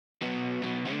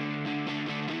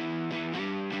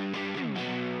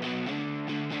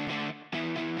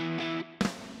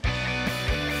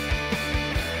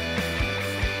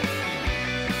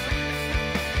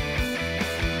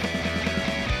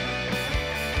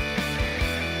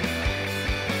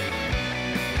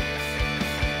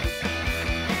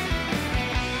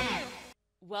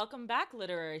Welcome back,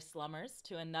 literary slummers,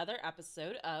 to another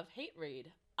episode of HateRead.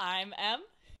 I'm Em.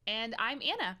 And I'm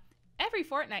Anna. Every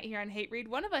fortnight here on HateRead,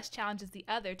 one of us challenges the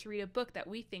other to read a book that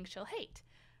we think she'll hate.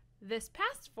 This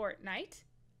past fortnight,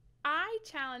 I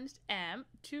challenged Em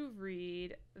to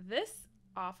read this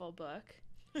awful book,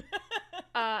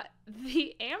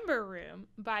 The Amber Room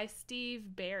by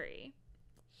Steve Barry.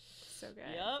 So good.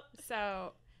 Yep.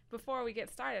 So, before we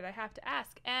get started, I have to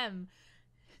ask, Em,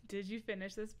 did you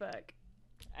finish this book?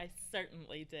 I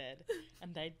certainly did,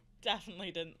 and I definitely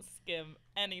didn't skim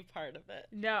any part of it.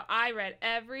 No, I read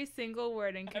every single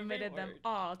word and committed them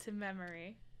all to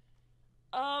memory.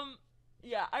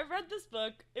 Yeah, I read this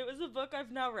book. It was a book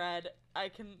I've now read. I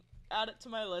can add it to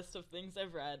my list of things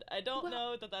I've read. I don't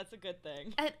know that that's a good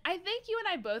thing. And I think you and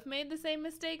I both made the same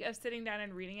mistake of sitting down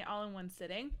and reading it all in one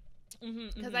sitting.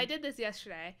 Because I did this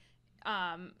yesterday.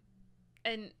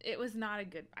 And it was not a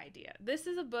good idea. This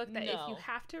is a book that if you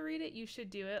have to read it, you should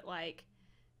do it like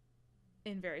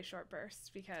in very short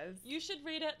bursts, because you should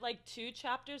read it like 2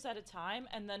 chapters at a time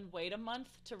and then wait a month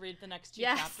to read the next 2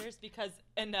 chapters, because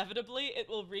inevitably it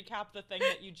will recap the thing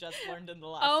that you just learned in the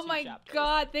last 2 chapters. Oh my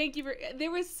god, thank you for... There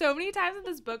was so many times in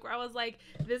this book where I was like,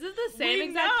 this is the same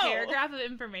exact paragraph of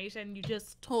information you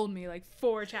just told me like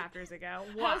 4 chapters ago.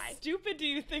 Why? How stupid do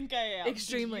you think I am?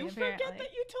 Extremely, Did you forget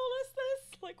that you told us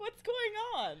this? Like, what's going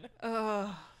on?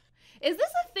 Ugh. Is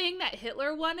this a thing that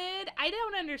Hitler wanted? I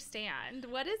don't understand.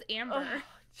 What is Amber? Oh,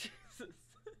 Jesus.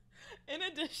 In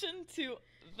addition to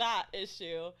that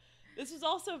issue, this was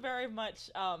also very much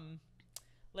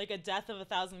like a Death of a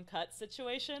Thousand Cuts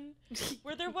situation,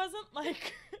 where there wasn't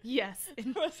like there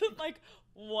wasn't like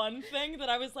one thing that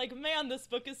I was like, man, this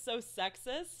book is so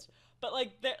sexist, but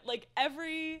like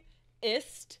every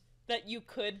ist that you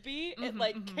could be,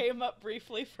 it came up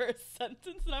briefly for a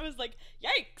sentence, and I was like,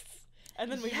 yikes. And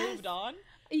then we moved on.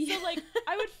 Yeah. So, like,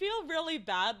 I would feel really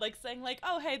bad, like, saying, like,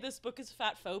 oh, hey, this book is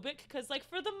fat-phobic, because, like,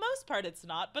 for the most part, it's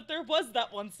not, but there was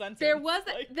that one sentence. There was,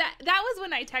 like, that was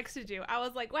when I texted you. I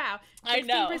was like, wow,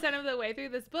 16% of the way through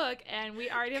this book, and we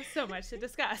already have so much to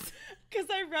discuss. Because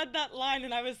I read that line,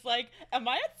 and I was like, am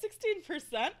I at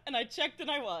 16%? And I checked, and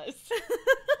I was.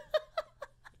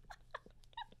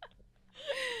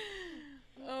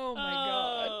 Oh, my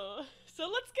God. So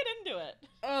let's get into it.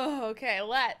 Oh, okay.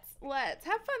 Let's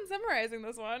have fun summarizing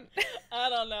this one. I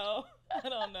don't know.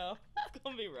 It's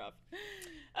gonna be rough.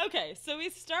 Okay, so we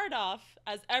start off,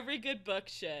 as every good book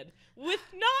should, with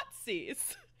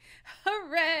Nazis.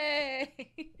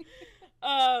 Hooray!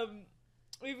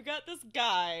 We've got this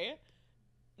guy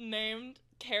named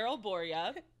Carol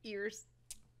Borya. Ears.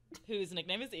 Whose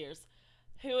nickname is Ears.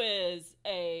 Who is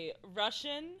a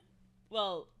Russian,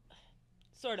 well...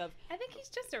 sort of. I think he's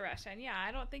just a Russian. Yeah,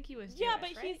 I don't think he was Jewish, yeah, but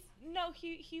right?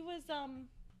 he was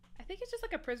I think he's just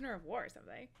like a prisoner of war or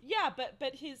something. Yeah,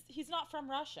 but he's not from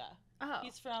Russia. Oh.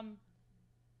 He's from,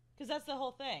 because that's the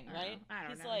whole thing, right? I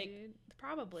don't he's know, like, dude.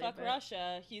 Probably. Fuck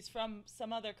Russia. He's from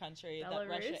some other country Belarus? that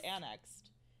Russia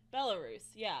annexed. Belarus,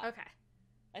 yeah. Okay.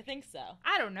 I think so.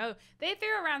 I don't know. They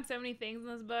threw around so many things in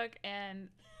this book, and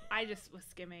I just was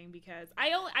skimming because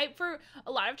for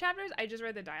a lot of chapters, I just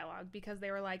read the dialogue because they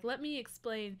were like, let me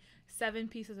explain 7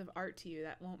 pieces of art to you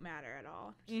that won't matter at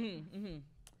all.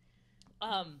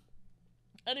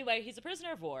 Anyway, he's a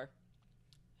prisoner of war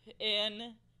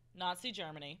in Nazi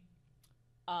Germany.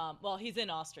 Well, he's in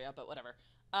Austria, but whatever.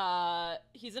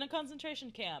 He's in a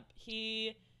concentration camp.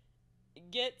 He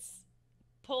gets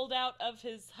pulled out of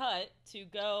his hut to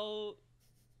go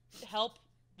help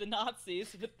the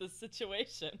Nazis with the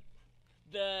situation.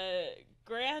 The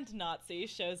Grand Nazi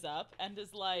shows up and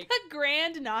is like... The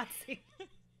Grand Nazi.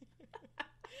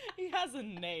 He has a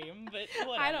name, but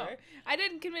whatever. I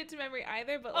didn't commit to memory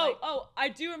either, but I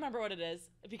do remember what it is,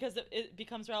 because it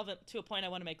becomes relevant to a point I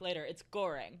want to make later. It's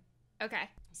Goring. Okay.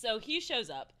 So he shows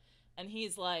up, and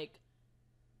he's like,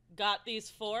 got these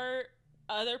 4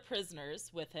 other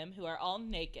prisoners with him who are all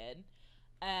naked,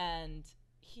 and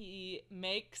he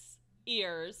makes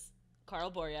Ears,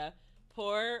 Carl Borya,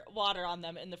 pour water on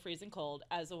them in the freezing cold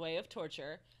as a way of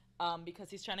torture, because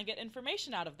he's trying to get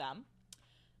information out of them.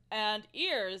 And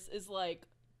Ears is like,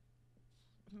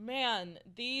 man,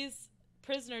 these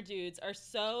prisoner dudes are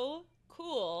so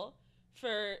cool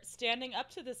for standing up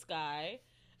to this guy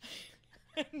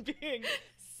and being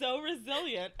so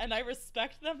resilient, and I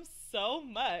respect them so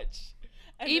much.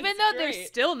 And even though they're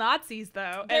still Nazis,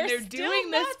 though, and they're doing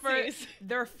this for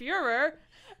their Führer.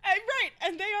 Right,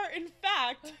 and they are, in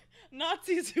fact,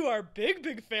 Nazis who are big,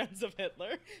 big fans of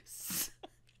Hitler.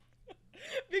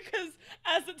 Because,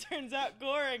 as it turns out,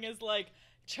 Goring is,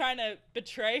 trying to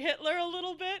betray Hitler a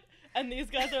little bit, and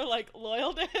these guys are,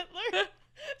 loyal to Hitler.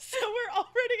 So we're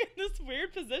already in this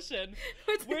weird position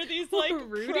where these like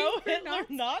pro-Hitler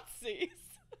Nazis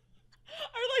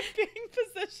are like being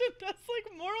positioned as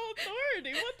like moral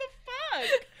authority. What the fuck?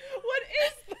 What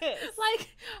is this? Like,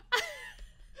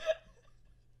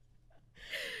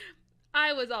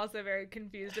 I was also very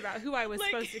confused about who I was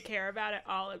supposed to care about at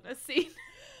all in this scene.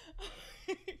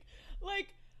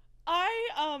 Like, I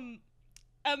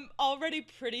am already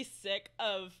pretty sick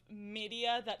of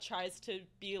media that tries to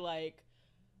be like,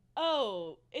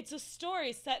 oh, it's a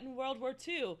story set in World War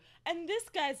II, and this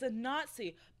guy's a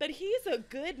Nazi, but he's a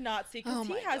good Nazi because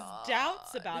he has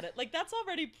doubts about it. Like, that's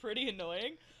already pretty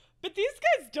annoying. But these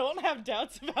guys don't have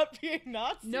doubts about being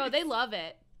Nazis. No, they love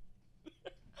it.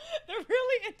 They're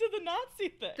really into the Nazi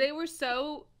thing. They were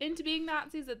so into being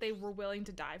Nazis that they were willing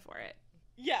to die for it.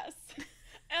 Yes.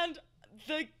 And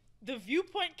the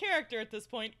viewpoint character at this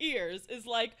point, Ears, is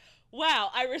like, wow,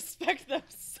 I respect them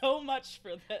so much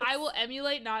for this. I will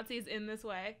emulate Nazis in this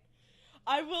way.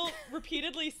 I will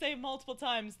repeatedly say multiple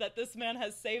times that this man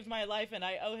has saved my life and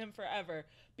I owe him forever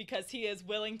because he is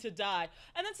willing to die.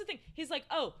 And that's the thing. He's like,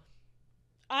 oh,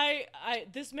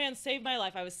 this man saved my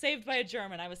life. I was saved by a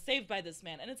German. I was saved by this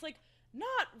man. And it's like,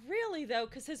 not really, though,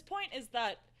 because his point is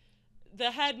that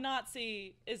the head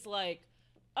Nazi is like,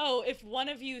 oh, if one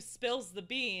of you spills the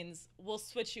beans, we'll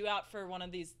switch you out for one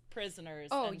of these prisoners.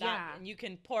 Oh, and you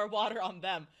can pour water on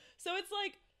them. So it's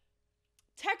like,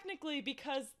 technically,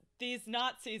 because these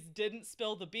Nazis didn't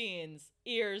spill the beans,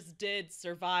 Ears did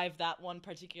survive that one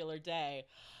particular day.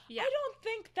 Yeah. I don't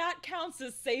think that counts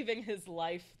as saving his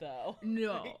life, though.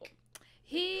 No. Like,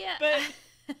 but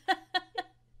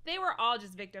they were all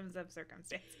just victims of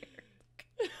circumstance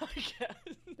here. I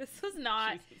guess. This was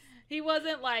not... Jesus. He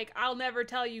wasn't like, I'll never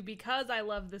tell you because I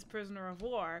love this prisoner of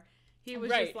war. He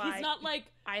was just like... He's not like,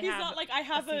 I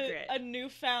have a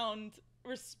newfound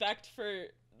respect for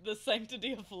the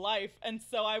sanctity of life, and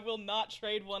so I will not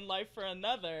trade one life for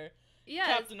another. Yes.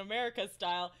 Captain America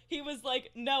style. He was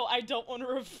like, no, I don't want to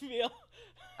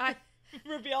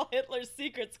reveal Hitler's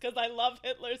secrets because I love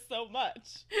Hitler so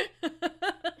much.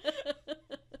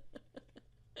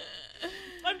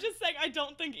 I'm just saying, I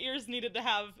don't think Ears needed to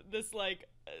have this, like,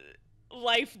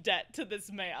 life debt to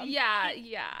this man. Yeah.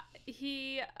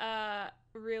 He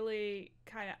really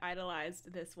kind of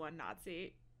idolized this one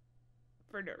Nazi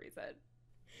for no reason.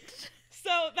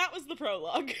 So that was the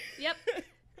prologue. Yep.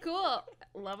 Cool.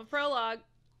 Love a prologue.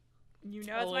 You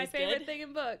know, it's my favorite thing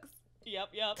in books. Yep.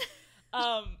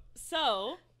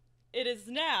 So it is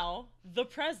now the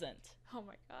present. Oh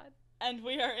my god. And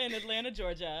we are in Atlanta,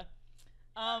 Georgia.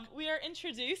 We are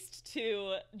introduced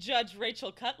to Judge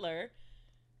Rachel Cutler,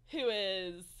 who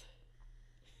is...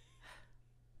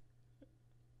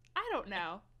 I don't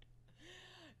know.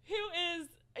 Who is...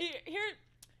 Here...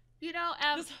 You know,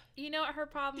 you know what her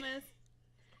problem is?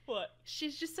 What?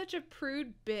 She's just such a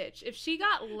prude bitch. If she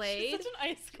got laid... She's such an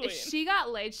ice queen. If she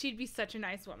got laid, she'd be such a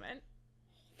nice woman.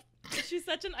 She's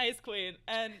such an ice queen,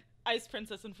 and ice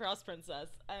princess and frost princess,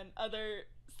 and other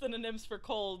synonyms for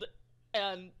cold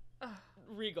and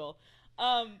regal.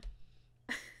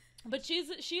 But she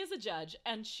is a judge,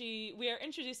 and we are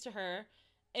introduced to her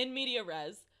in media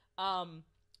res,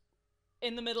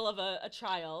 in the middle of a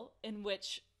trial in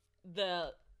which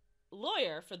the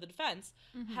lawyer for the defense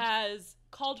has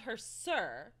called her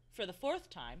sir for the 4th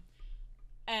time,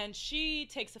 and she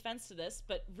takes offense to this,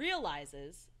 but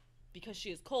realizes, because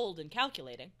she is cold and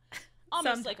calculating,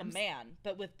 almost like a man,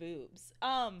 but with boobs,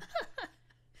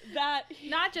 that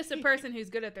not just a person who's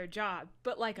good at their job,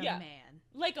 but like a man.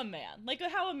 Like a man. Like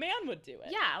how a man would do it.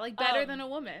 Yeah, like better than a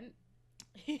woman.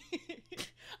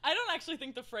 I don't actually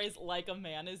think the phrase like a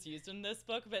man is used in this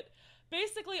book, but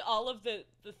basically all of the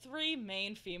 3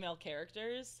 main female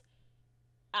characters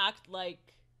act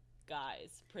like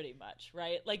guys, pretty much,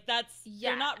 right? Like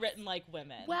they're not written like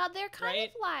women. Well, they're kind of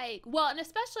like, and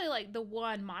especially like the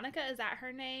one, Monica, is that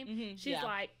her name? She's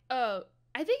like, oh,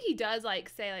 I think he does like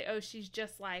say like, oh, she's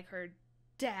just like her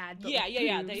dad, but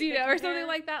yeah. They or something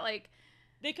like that. Like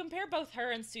they compare both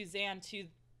her and Suzanne to,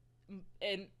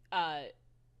 in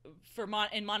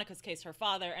Monica's case, her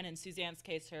father, and in Suzanne's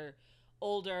case, her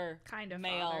older kind of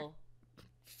male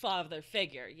father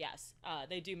figure. Yes,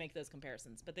 they do make those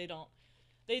comparisons, but they don't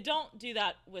do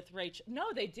that with Rachel.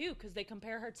 No, they do, because they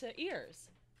compare her to Ears.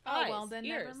 Oh, well, then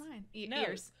never mind.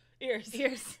 Ears.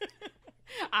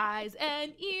 Eyes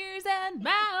and ears and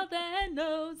mouth and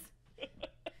nose.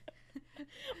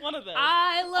 One of those.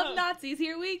 I love Nazis.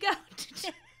 Here we go.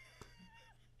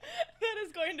 That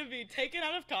is going to be taken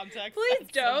out of context. Please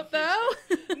don't, though.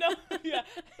 No, yeah.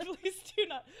 Please do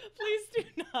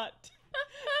not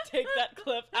take that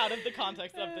clip out of the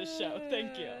context of this show.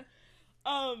 Thank you.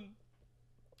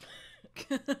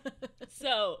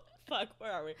 So, fuck,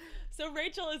 where are we? So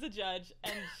Rachel is a judge,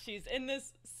 and she's in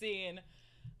this scene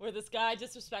where this guy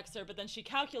disrespects her, but then she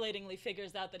calculatingly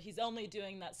figures out that he's only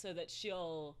doing that so that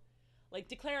she'll, like,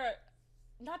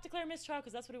 not declare mistrial,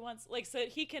 because that's what he wants, like, so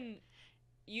he can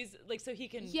use, like, so he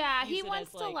can he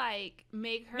wants to, like,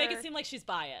 make it seem like she's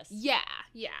biased. Yeah.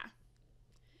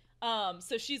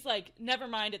 So she's like, never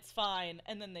mind, it's fine,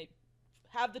 and then they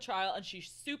have the trial, and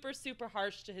she's super, super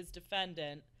harsh to his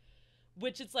defendant,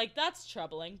 which it's like, that's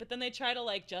troubling, but then they try to,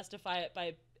 like, justify it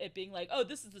by it being like, oh,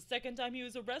 this is the second time he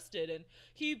was arrested, and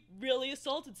he really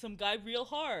assaulted some guy real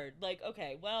hard. Like,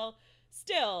 okay, well,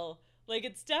 still, like,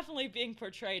 it's definitely being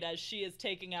portrayed as she is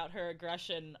taking out her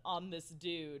aggression on this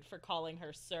dude for calling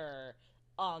her sir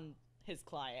on his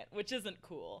client, which isn't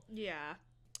cool. Yeah.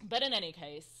 But in any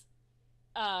case,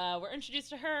 we're introduced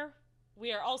to her.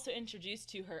 We are also introduced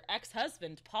to her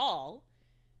ex-husband, Paul.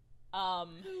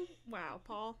 Wow,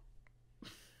 Paul.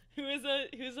 Who's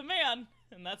a man,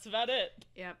 and that's about it.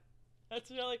 Yep.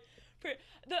 That's really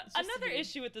another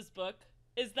issue with this book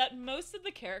is that most of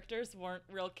the characters weren't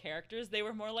real characters. They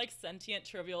were more like sentient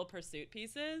Trivial Pursuit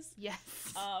pieces. Yes.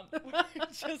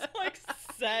 Just like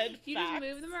said you facts. just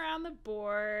move them around the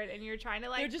board, and you're trying to,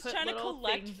 like, they're just trying to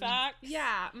collect facts.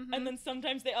 Yeah. Mm-hmm. And then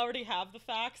sometimes they already have the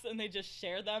facts, and they just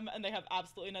share them, and they have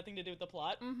absolutely nothing to do with the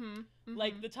plot. Mm-hmm. Mm-hmm.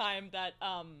 Like the time that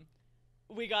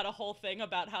we got a whole thing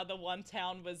about how the one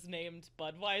town was named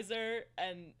Budweiser,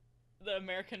 and the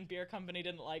American Beer Company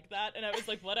didn't like that, and I was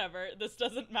like, whatever, this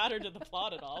doesn't matter to the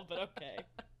plot at all, but okay.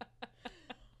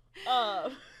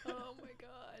 Oh my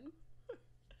god.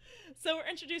 So we're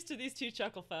introduced to these two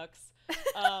Chucklefucks.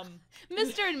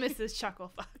 Mr. and Mrs.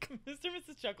 Chucklefuck. Mr. and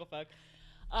Mrs. Chucklefuck.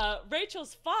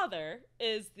 Rachel's father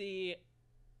is the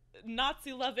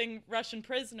Nazi-loving Russian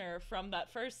prisoner from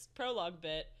that first prologue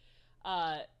bit.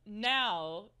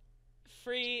 Now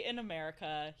free in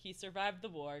America. He survived the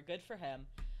war. Good for him.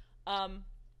 And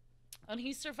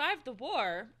he survived the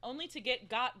war only to get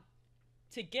got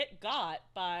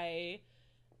by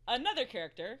another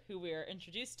character who we are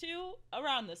introduced to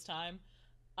around this time,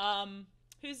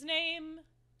 whose name?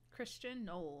 Christian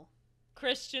Knoll.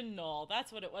 Christian Knoll.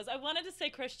 That's what it was. I wanted to say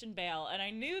Christian Bale, and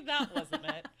I knew that wasn't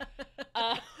it.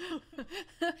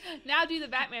 Now do the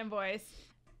Batman voice.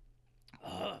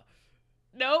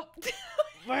 Nope.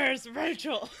 Where's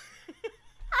Rachel?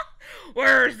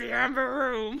 Where's the Amber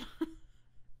Room?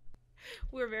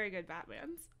 We're very good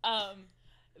Batmans.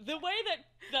 The way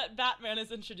that Batman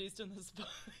is introduced in this book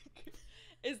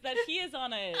is that he is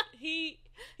on he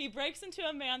breaks into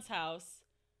a man's house,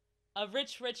 a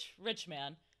rich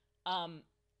man,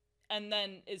 and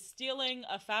then is stealing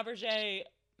a Fabergé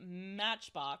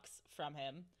matchbox from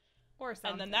him. Or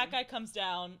something. And then that guy comes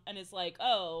down and is like,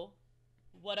 oh,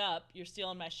 what up? You're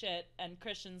stealing my shit. And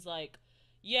Christian's like,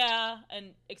 yeah,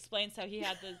 and explains how he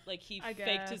had the, like, he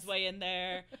faked his way in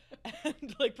there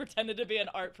and, like, pretended to be an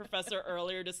art professor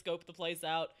earlier to scope the place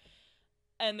out.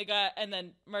 And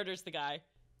then murders the guy.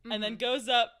 Mm-hmm. And then goes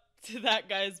up to that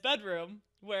guy's bedroom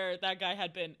where that guy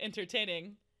had been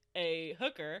entertaining a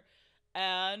hooker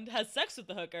and has sex with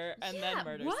the hooker and then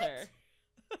murders her.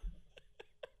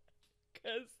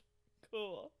 'Cause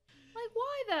cool. Like,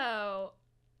 why though?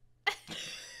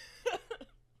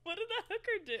 What did that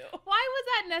hooker do? Why was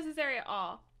that necessary at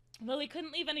all? Well, he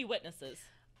couldn't leave any witnesses.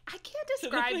 I can't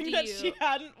describe to that you. She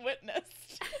hadn't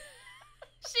witnessed.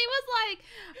 She was like,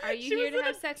 "Are you here to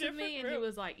have sex with me?" And he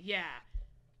was like, "Yeah."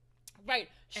 Right.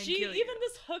 Even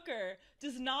this hooker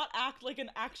does not act like an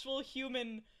actual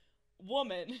human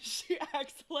woman. She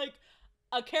acts like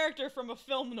a character from a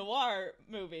film noir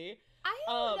movie. I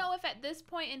don't know if at this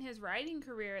point in his writing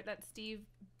career that Steve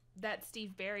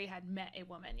Barry had met a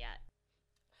woman yet.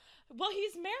 Well,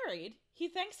 he's married. He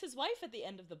thanks his wife at the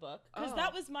end of the book, because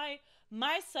that was my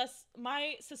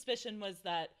suspicion was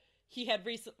that he had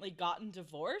recently gotten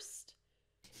divorced,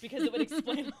 because it would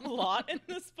explain a lot in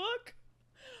this book.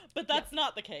 But that's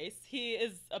not the case. He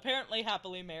is apparently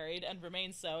happily married and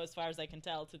remains so, as far as I can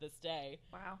tell, to this day.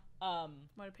 Wow.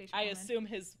 What a patient I woman. assume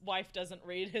his wife doesn't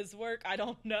read his work. I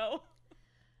don't know.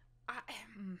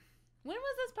 When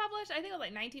was this published? I think it was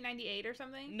like 1998 or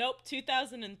something. Nope,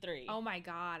 2003. Oh my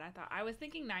god, I was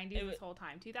thinking 90s this whole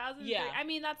time. 2003. Yeah. I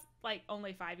mean, that's like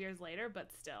only 5 years later,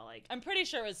 but still, like, I'm pretty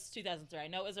sure it was 2003. I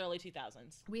know it was early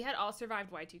 2000s. We had all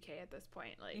survived Y2K at this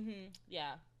point, like. Mm-hmm.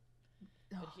 Yeah.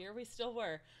 But here we still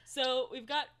were. So we've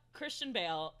got Christian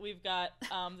Bale. We've got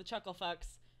the Chucklefucks,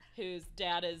 whose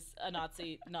dad is a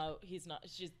Nazi. No, he's not.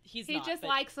 He just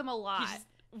likes them a lot. He just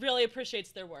really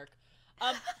appreciates their work.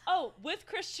 With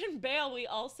Christian Bale, we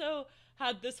also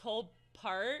had this whole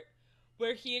part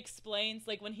where he explains,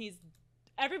 like, when he's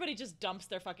everybody just dumps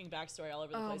their fucking backstory all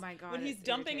over the place. Oh my God. When he's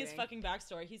dumping his fucking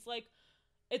backstory, he's like,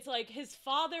 it's like his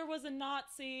father was a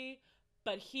Nazi,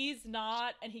 but he's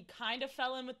not, and he kind of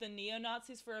fell in with the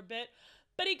neo-Nazis for a bit,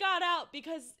 but he got out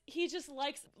because he just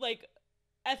likes, like,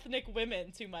 ethnic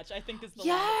women too much, I think is the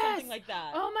line. Something like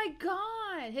that. Oh my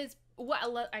God.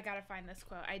 I gotta find this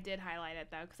quote. I did highlight it,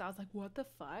 though, because I was like, what the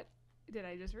fuck did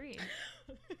I just read?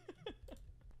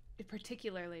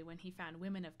 Particularly when he found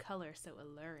women of color so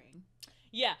alluring.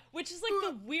 Yeah, which is,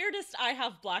 like, the weirdest I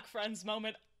have black friends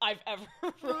moment I've ever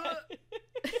read.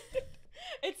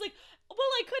 It's like, well,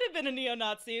 I could have been a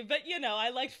neo-Nazi, but, you know, I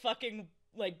liked fucking,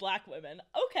 like, black women.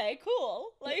 Okay, cool.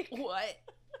 Like, what?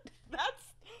 That's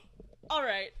all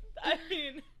right. I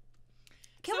mean,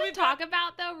 can we talk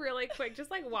about, though, really quick, just,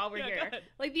 like, while we're here,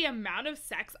 like, the amount of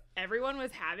sex everyone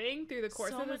was having through the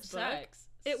course of this book? Sex.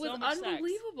 It was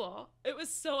unbelievable. It was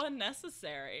so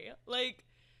unnecessary. Like,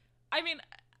 I mean,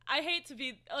 I hate to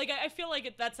be, like, I feel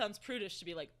like that sounds prudish to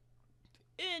be like,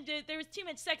 there was too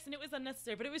much sex and it was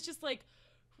unnecessary, but it was just, like,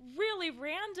 really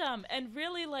random and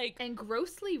really, like... And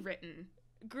grossly written.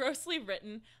 Grossly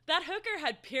written. That hooker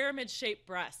had pyramid-shaped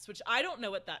breasts, which I don't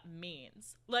know what that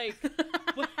means. Like,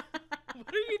 what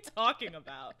are you talking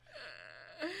about?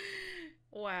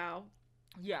 Wow.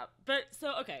 Yeah, but,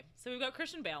 so, okay, so we've got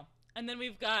Christian Bale, and then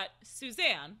we've got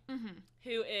Suzanne,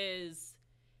 who is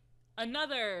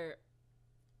another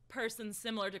person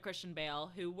similar to Christian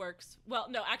Bale who works... Well,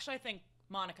 no, actually, I think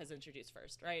Monica's introduced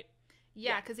first, right?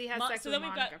 Yeah, because he has sex with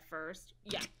Monica first.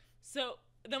 Yeah. So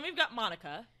then we've got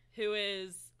Monica, who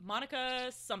is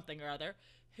Monica something or other,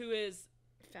 who is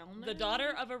the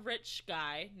daughter of a rich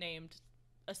guy named,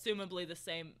 assumably the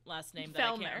same last name that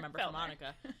I can't remember for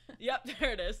Monica. Yep,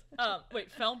 there it is. Wait,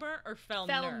 Felmer or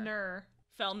Fellner?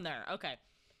 Fellner, okay.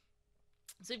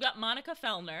 So you've got Monica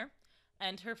Fellner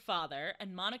and her father,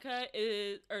 and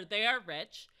they are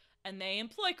rich, and they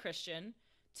employ Christian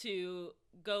to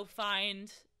go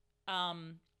find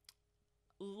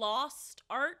lost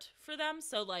art for them,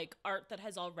 so like art that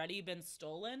has already been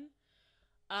stolen,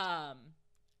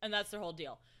 and that's their whole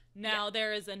deal. Now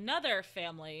there is another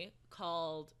family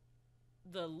called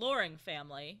the Loring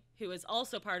family who is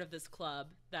also part of this club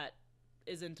that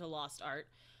is into lost art,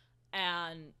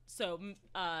 and so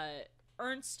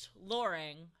Ernst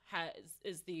Loring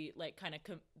is the like kind of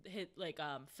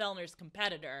Fellner's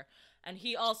competitor, and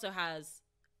he also has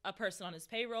a person on his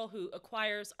payroll who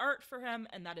acquires art for him,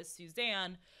 and that is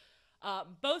Suzanne.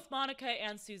 Both Monica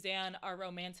and Suzanne are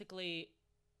romantically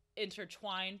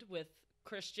intertwined with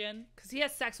Christian. Because he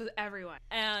has sex with everyone.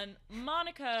 And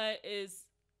Monica is,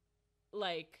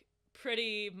 like,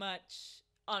 pretty much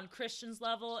on Christian's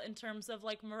level in terms of,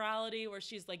 like, morality, where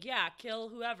she's like, yeah, kill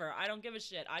whoever. I don't give a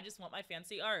shit. I just want my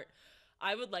fancy art.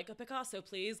 I would like a Picasso,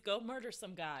 please. Go murder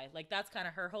some guy. Like, that's kind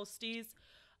of her whole steez.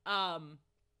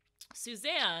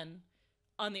 Suzanne,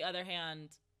 on the other hand,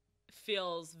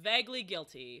 feels vaguely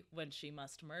guilty when she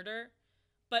must murder,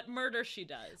 but murder she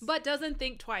does. But doesn't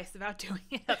think twice about doing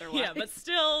it otherwise. Yeah, but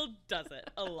still does it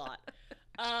a lot.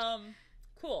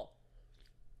 Cool.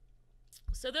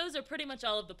 So those are pretty much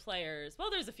all of the players.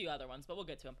 Well, there's a few other ones, but we'll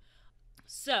get to them.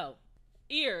 So,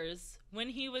 Ears, when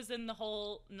he was in the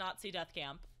whole Nazi death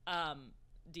camp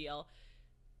deal,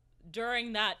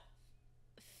 during that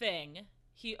thing,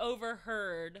 he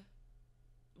overheard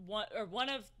one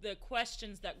of the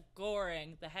questions that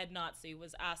Goring, the head Nazi,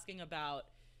 was asking about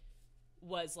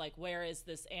was like, where is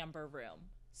this Amber Room?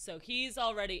 So he's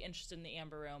already interested in the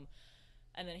Amber Room,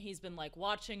 and then he's been like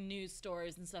watching news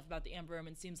stories and stuff about the Amber Room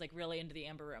and seems like really into the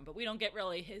Amber Room, but we don't get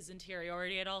really his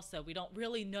interiority at all, so we don't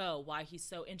really know why he's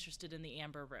so interested in the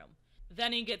Amber Room.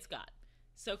 Then he gets got.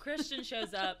 So Christian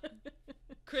shows up.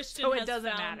 Christian so it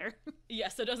doesn't matter.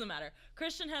 Yes, it doesn't matter.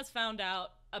 Christian has found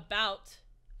out about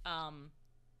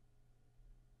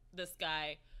this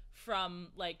guy from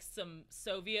like some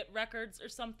Soviet records or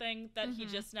something that he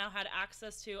just now had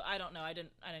access to. I don't know. I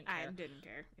didn't care. I didn't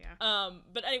care. Yeah.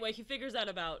 But anyway, he figures out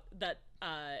about that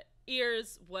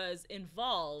Ears was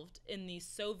involved in the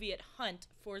Soviet hunt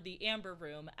for the Amber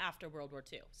Room after World War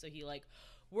II. So he like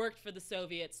worked for the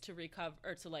Soviets to recover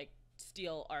or to like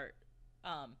steal art.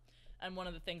 And one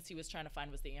of the things he was trying to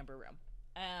find was the Amber Room.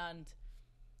 And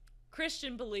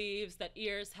Christian believes that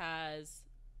Ears has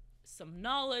some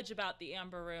knowledge about the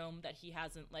Amber Room that he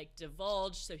hasn't like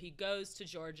divulged, so he goes to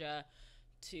Georgia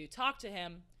to talk to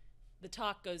him. The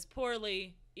talk goes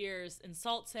poorly. Ears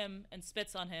insults him and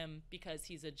spits on him because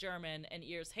he's a German, and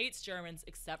Ears hates Germans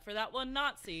except for that one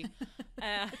Nazi.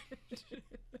 And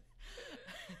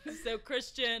so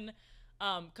Christian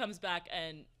comes back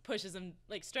and pushes him,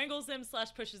 like strangles him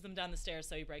 / pushes him down the stairs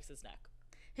so he breaks his neck.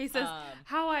 He says,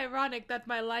 how ironic that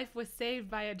my life was saved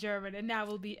by a German and now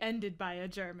will be ended by a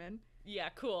German. Yeah,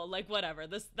 cool. Like, whatever.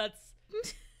 That's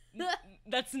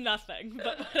nothing,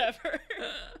 but whatever.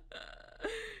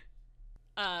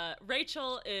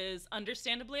 Rachel is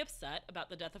understandably upset about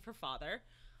the death of her father.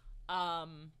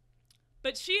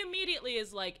 But she immediately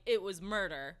is like, it was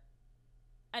murder.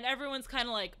 And everyone's kind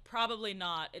of like, probably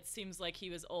not. It seems like he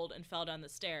was old and fell down the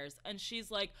stairs. And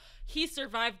she's like, he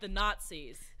survived the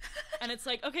Nazis. And it's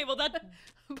like, okay, well, that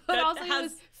also he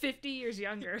was 50 years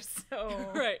younger,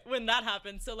 so. Right, when that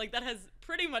happened. So, like, that has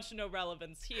pretty much no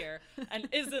relevance here and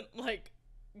isn't, like,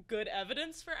 good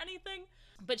evidence for anything.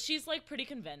 But she's, like, pretty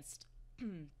convinced.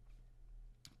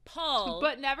 Paul.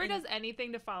 But never does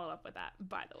anything to follow up with that,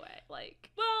 by the way. Like.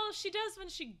 Well, she does when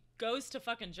she goes to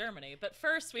fucking Germany. But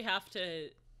first we have to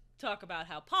talk about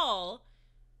how Paul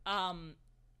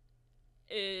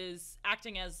is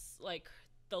acting as, like,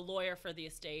 the lawyer for the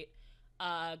estate.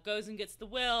 Goes and gets the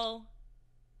will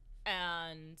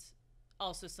and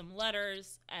also some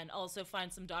letters and also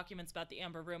finds some documents about the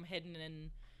Amber Room hidden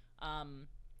in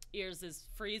Ears'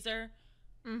 freezer.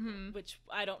 Mm-hmm. Which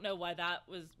I don't know why that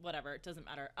was, whatever, it doesn't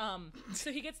matter.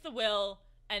 So he gets the will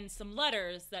and some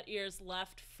letters that Ears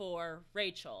left for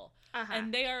Rachel. Uh-huh.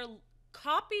 And they are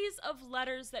copies of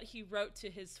letters that he wrote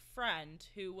to his friend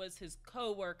who was his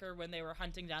co-worker when they were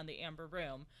hunting down the Amber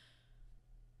Room.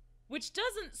 Which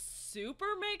doesn't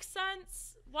super make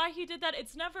sense why he did that.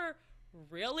 It's never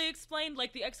really explained.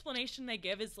 Like, the explanation they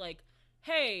give is like,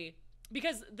 hey,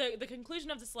 because the conclusion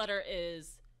of this letter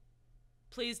is,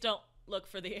 please don't look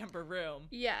for the Amber Room.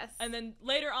 Yes. And then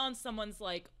later on, someone's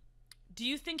like, do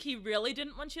you think he really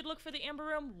didn't want you to look for the Amber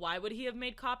Room? Why would he have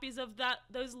made copies of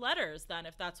those letters then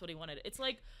if that's what he wanted? It's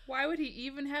like, why would he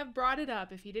even have brought it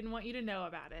up if he didn't want you to know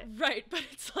about it? Right, but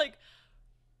it's like,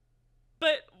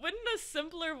 but wouldn't a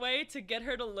simpler way to get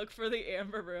her to look for the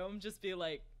Amber Room just be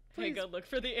like, hey, go look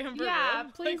for the Amber Room? Yeah,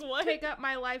 please pick up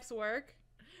my life's work.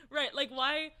 Right, like,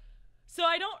 why? So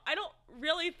I don't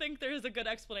really think there's a good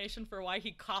explanation for why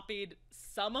he copied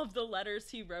some of the letters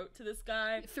he wrote to this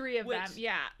guy. 3 of them,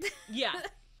 yeah. Yeah,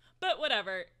 but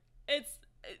whatever.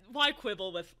 Why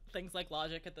quibble with things like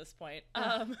logic at this point?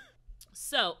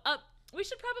 So we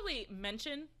should probably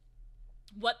mention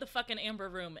what the fucking Amber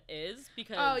Room is,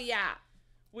 because oh yeah,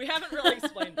 we haven't really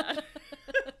explained that.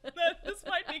 This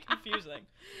might be confusing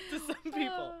to some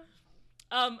people.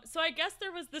 So I guess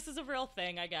this is a real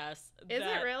thing, I guess. Is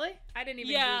it really? I didn't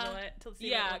even Google it to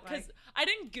see what it looked like. because I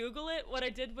didn't Google it. What I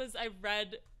did was I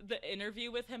read the interview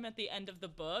with him at the end of the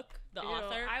book, the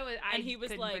author. And he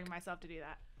was couldn't bring myself to do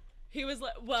that. He was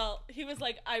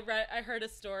like, I heard a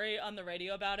story on the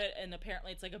radio about it, and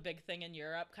apparently it's like a big thing in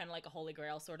Europe, kind of like a Holy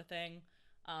Grail sort of thing.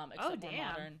 Except more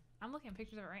modern. I'm looking at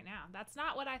pictures of it right now. That's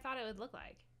not what I thought it would look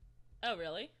like. Oh,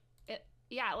 really? It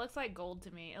looks like gold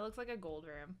to me. It looks like a gold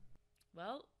room.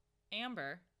 Well,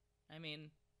 Amber, I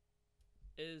mean,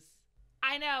 is...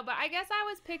 I know, but I guess I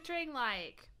was picturing,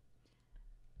 like...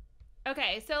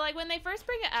 Okay, so, like, when they first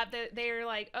bring it up, they're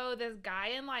like, oh, this guy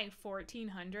in, like,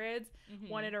 1400s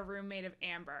wanted a room made of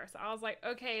amber. So I was like,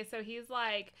 okay, so he's,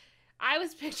 like... I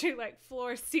was picturing, like,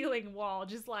 floor, ceiling, wall,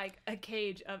 just, like, a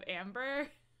cage of amber.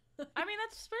 I mean,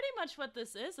 that's pretty much what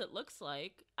this is, it looks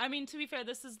like. I mean, to be fair,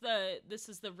 this is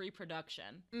the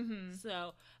reproduction. Mm-hmm.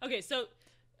 So, okay, so...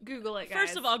 Google it, guys.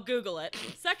 First of all, Google it.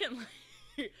 Secondly,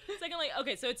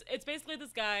 okay, so it's basically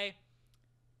this guy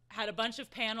had a bunch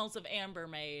of panels of amber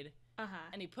made,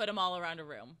 and he put them all around a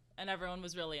room, and everyone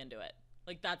was really into it.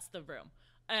 Like, that's the room.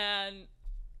 And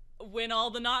when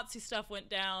all the Nazi stuff went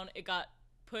down, it got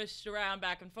pushed around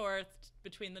back and forth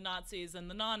between the Nazis and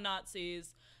the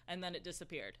non-Nazis, and then it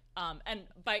disappeared. And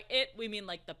by it, we mean,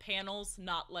 like, the panels,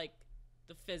 not, like,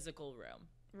 the physical room.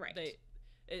 Right.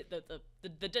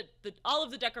 All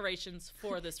of the decorations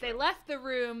for this room. They left the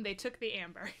room, they took the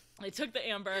amber. They took the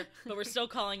amber, but we're still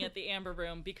calling it the Amber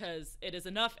Room because it is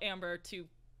enough amber to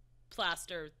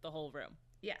plaster the whole room.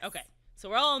 Yes. Okay, so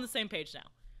we're all on the same page now.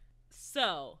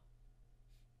 So,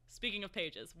 speaking of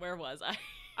pages, where was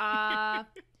I?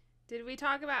 Did we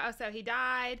talk about... Oh, so he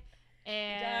died,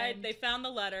 and... He died, they found the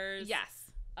letters.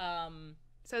 Yes.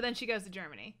 So then she goes to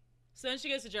Germany. So then she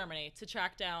goes to Germany to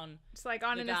track down... It's like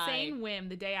on an insane whim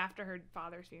the day after her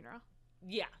father's funeral.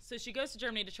 Yeah. So she goes to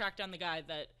Germany to track down the guy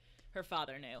that her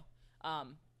father knew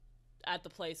at the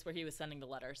place where he was sending the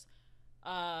letters.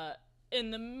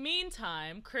 In the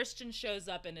meantime, Christian shows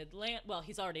up in Atlanta. Well,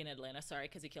 he's already in Atlanta, sorry,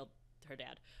 because he killed her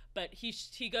dad. But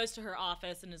he goes to her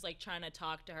office and is like trying to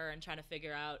talk to her and trying to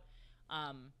figure out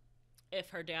if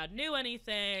her dad knew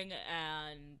anything.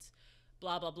 And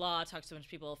blah, blah, blah, talks to a bunch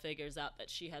of people, figures out that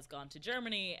she has gone to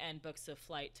Germany and books a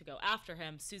flight to go after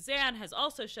him. Suzanne has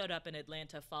also showed up in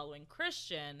Atlanta following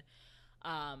Christian.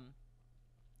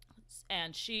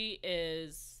 And she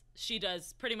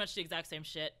does pretty much the exact same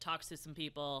shit, talks to some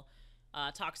people,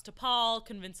 talks to Paul,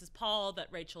 convinces Paul that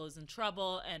Rachel is in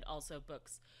trouble, and also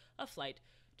books a flight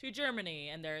to Germany.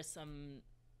 And there is some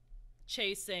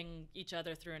chasing each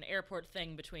other through an airport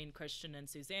thing between Christian and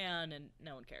Suzanne, and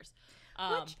no one cares.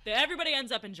 Everybody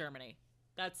ends up in Germany.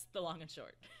 That's the long and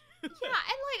short. Yeah,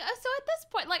 and so at this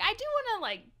point, I do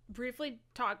want to briefly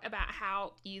talk about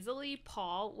how easily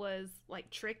Paul was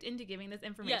tricked into giving this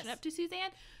information up to Suzanne.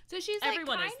 So she's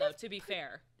everyone is, though, to be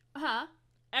fair. Huh?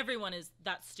 Everyone is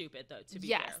that stupid, though, to be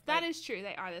fair. Yes, that is true.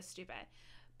 They are this stupid.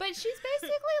 But she's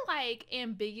basically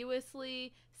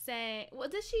ambiguously saying, well,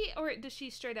 does she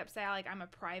straight up say I'm a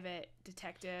private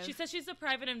detective? She says she's a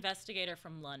private investigator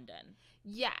from London.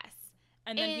 Yes.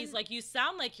 And then he's like, you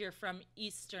sound like you're from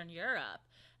Eastern Europe.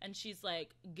 And she's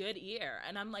like, good ear.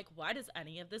 And I'm like, why does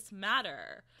any of this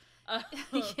matter?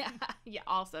 Yeah,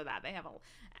 also that. They have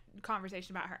a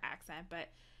conversation about her accent. But,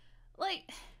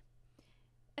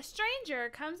 a stranger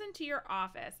comes into your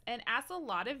office and asks a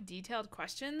lot of detailed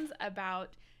questions about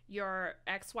your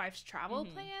ex-wife's travel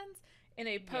plans in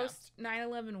a post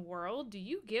 9/11 world. Do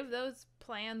you give those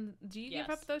plans? Do you give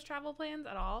up those travel plans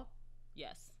at all?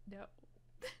 Yes. No.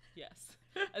 Yes.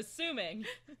 Assuming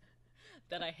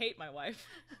that I hate my wife.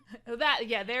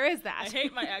 There is that. I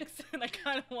hate my ex, and I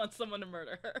kind of want someone to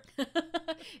murder her.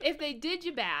 If they did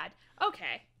you bad,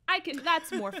 okay.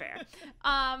 That's more fair.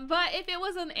 But if it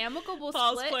was an amicable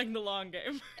Paul's split, playing the long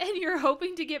game, and you're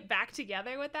hoping to get back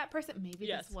together with that person, maybe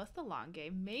this was the long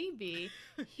game. Maybe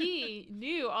he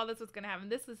knew all this was going to happen.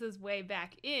 This was his way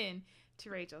back in to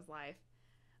Rachel's life.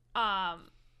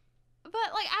 But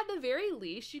at the very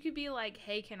least, you could be like,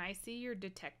 "Hey, can I see your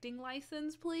detecting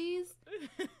license, please?"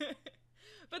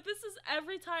 But this is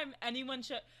every time anyone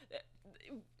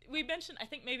we mentioned, I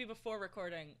think maybe before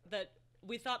recording, that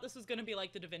we thought this was going to be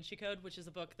like the DaVinci Code, which is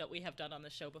a book that we have done on the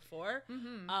show before.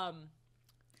 Mm-hmm.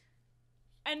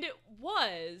 And it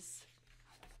was,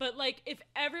 but if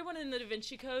everyone in the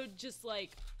DaVinci Code just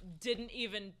didn't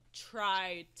even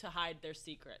try to hide their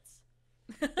secrets.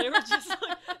 They were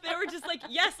just like,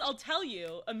 yes, I'll tell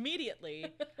you immediately,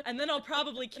 and then I'll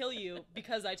probably kill you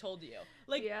because I told you.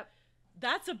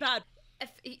 That's a bad.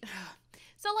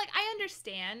 So, I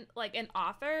understand, an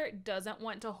author doesn't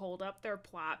want to hold up their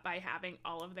plot by having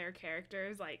all of their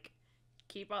characters,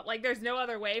 keep up. There's no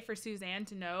other way for Suzanne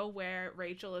to know where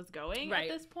Rachel is going at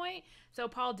this point. So,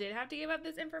 Paul did have to give up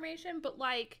this information, but,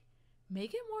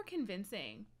 make it more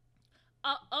convincing.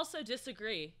 Also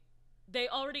disagree. They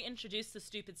already introduced the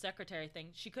stupid secretary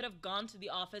thing. She could have gone to the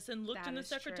office and looked in the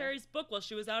secretary's book while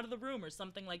she was out of the room or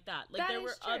something like that. There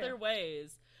were other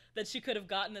ways that she could have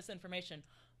gotten this information.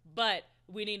 But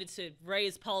we needed to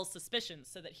raise Paul's suspicions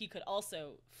so that he could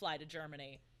also fly to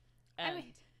Germany and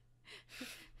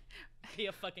be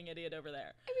a fucking idiot over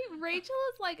there. Rachel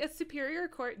is a superior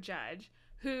court judge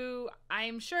who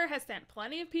I'm sure has sent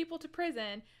plenty of people to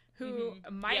prison who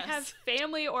might have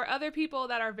family or other people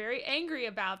that are very angry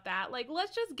about that.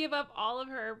 Let's just give up all of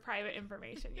her private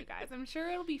information, you guys. I'm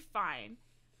sure it'll be fine.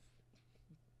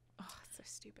 Oh, it's so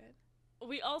stupid.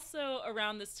 We also,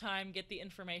 around this time, get the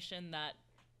information that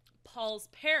Paul's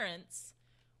parents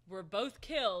were both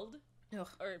killed,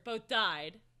 or both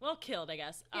died. Well, killed, I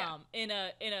guess. Yeah. In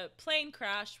a plane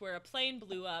crash where a plane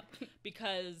blew up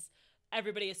because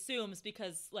everybody assumes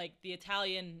because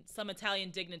some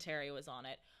Italian dignitary was on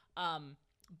it.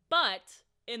 But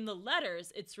in the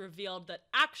letters, it's revealed that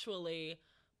actually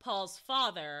Paul's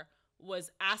father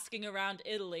was asking around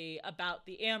Italy about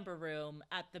the Amber Room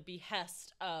at the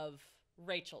behest of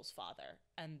Rachel's father,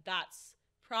 and that's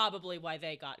probably why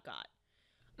they got.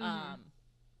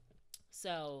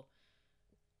 So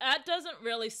that doesn't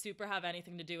really super have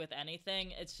anything to do with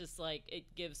anything. It's just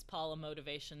it gives Paul a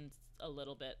motivation a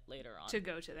little bit later on to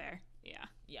go to there.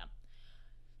 Yeah.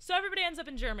 So everybody ends up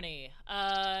in Germany.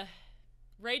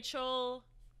 Rachel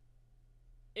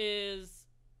is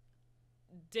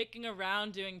dicking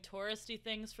around doing touristy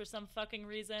things for some fucking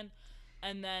reason,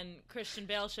 and then Christian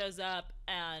Bale shows up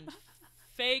and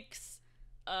fakes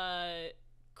a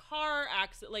car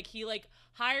accident. He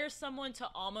hires someone to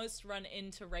almost run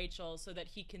into Rachel so that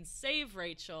he can save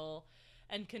Rachel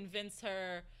and convince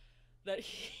her that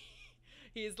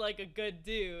he's a good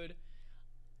dude.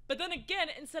 But then again,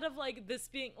 instead of this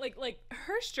being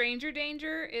her stranger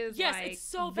danger is it's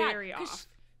so very bad. off.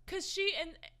 Because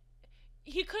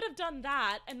he could have done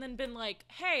that and then been like,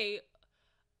 hey,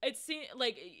 it seemed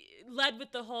like led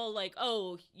with the whole like,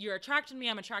 oh, you're attracted to me,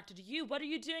 I'm attracted to you. What are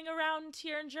you doing around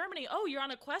here in Germany? Oh, you're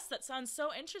on a quest. That sounds so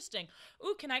interesting.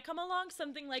 Ooh, can I come along?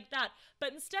 Something like that.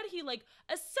 But instead he like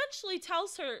essentially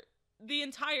tells her the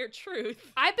entire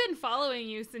truth. I've been following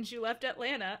you since you left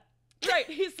Atlanta. Right.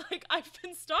 He's like, I've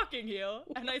been stalking you,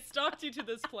 and I stalked you to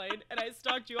this plane, and I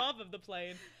stalked you off of the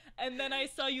plane. And then I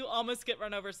saw you almost get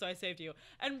run over, so I saved you.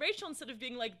 And Rachel, instead of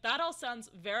being like, that all sounds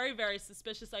very, very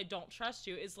suspicious, I don't trust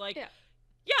you, is like,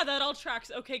 yeah, that all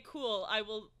tracks. Okay, cool. I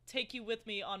will take you with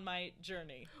me on my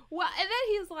journey. Well, and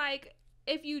then he's like,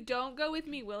 if you don't go with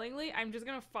me willingly, I'm just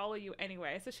going to follow you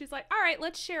anyway. So she's like, all right,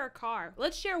 let's share a car.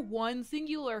 Let's share one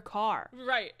singular car.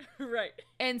 Right, right.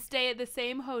 And stay at the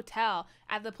same hotel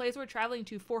at the place we're traveling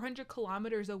to 400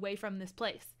 kilometers away from this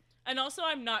place. And also,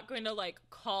 I'm not going to, like,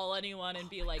 call anyone and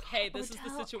be like, hey, this is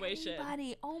the situation.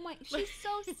 Anybody. Oh, my. She's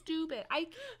so stupid. I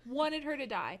wanted her to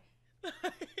die.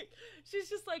 She's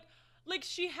just, like,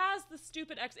 she has the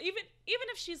stupid ex. Even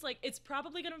if she's, like, it's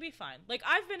probably going to be fine. Like,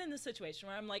 I've been in this situation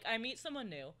where I'm, like, I meet someone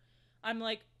new. I'm,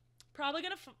 like, probably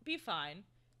going to be fine.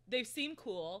 They seem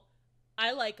cool.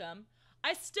 I like them.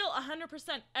 I still 100%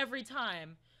 every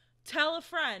time tell a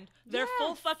friend their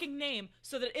full fucking name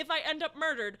so that if I end up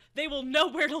murdered, they will know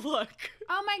where to look.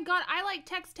 Oh my god, I like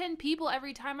text 10 people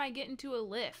every time I get into a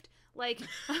lift. Like,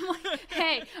 I'm like,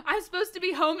 hey, I'm supposed to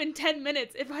be home in 10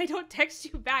 minutes. If I don't text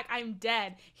you back, I'm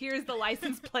dead. Here's the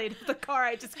license plate of the car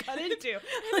I just got into.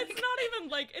 Like,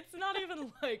 it's not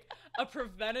even like a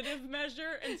preventative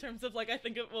measure in terms of like, I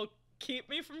think it will keep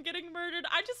me from getting murdered.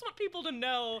 I just want people to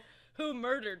know who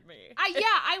murdered me. Yeah,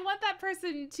 I want that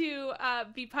person to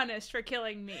be punished for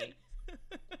killing me.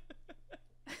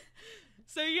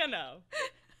 So, you know.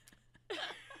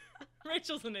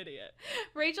 Rachel's an idiot.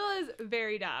 Rachel is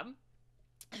very dumb.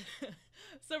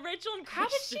 So Rachel and Christian... How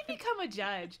did she become a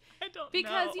judge? I don't know.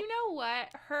 Because you know what?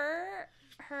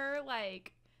 Her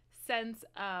like, sense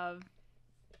of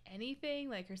anything,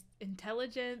 like her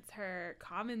intelligence, her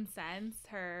common sense,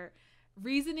 her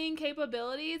reasoning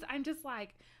capabilities, I'm just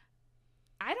like,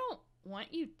 I don't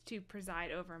want you to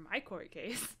preside over my court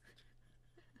case.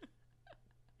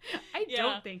 I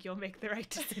don't think you'll make the right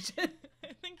decision.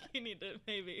 I think you need to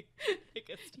maybe take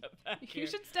a step back here. You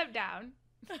should step down.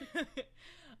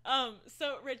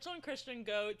 So Rachel and Christian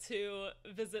go to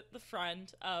visit the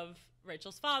friend of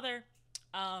Rachel's father.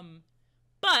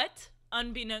 But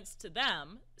unbeknownst to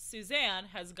them, Suzanne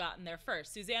has gotten there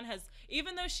first. Suzanne has,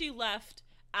 even though she left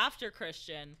after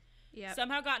Christian,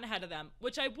 somehow gotten ahead of them,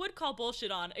 which I would call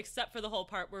bullshit on, except for the whole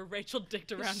part where Rachel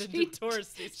dicked around into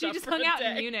touristy stuff. She just hung out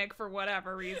in Munich for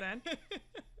whatever reason.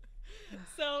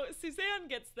 So Suzanne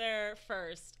gets there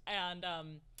first and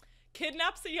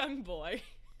kidnaps a young boy.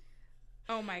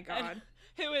 Oh my god.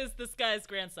 Who is this guy's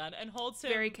grandson, and holds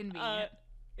him. Very convenient.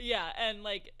 And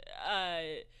like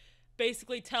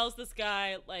basically tells this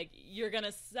guy, like, you're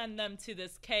gonna send them to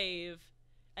this cave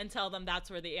and tell them that's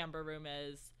where the Amber Room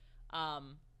is.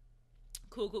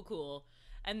 Cool.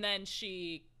 And then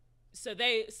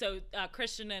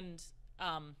Christian and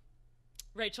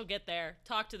Rachel get there,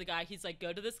 talk to the guy. He's like,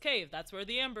 go to this cave. That's where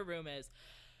the Amber Room is.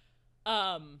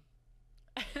 And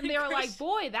they were like,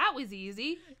 boy, that was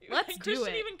easy. Let's do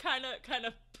Christian it. even kind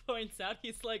of points out,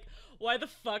 he's like, why the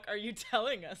fuck are you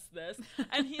telling us this?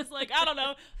 And he's like, I don't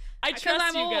know. I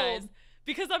trust you guys.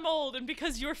 Because I'm old and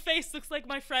because your face looks like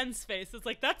my friend's face. It's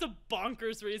like, that's a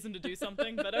bonkers reason to do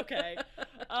something, but okay.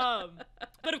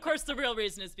 But of course the real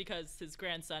reason is because his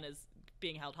grandson is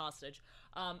being held hostage.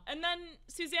 And then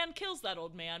Suzanne kills that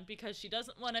old man because she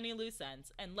doesn't want any loose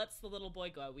ends and lets the little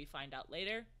boy go, we find out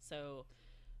later. So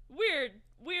weird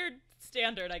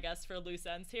standard, I guess, for loose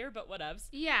ends here, but whatevs.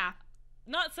 Yeah.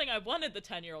 Not saying I wanted the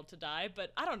 10-year-old to die,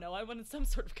 but I don't know, I wanted some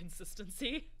sort of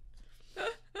consistency.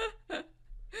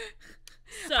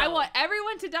 So, I want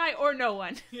everyone to die or no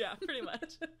one. Yeah, pretty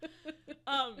much.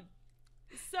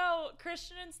 So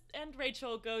Christian and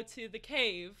Rachel go to the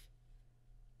cave,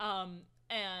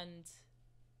 and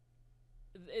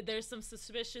there's some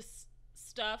suspicious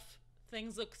stuff.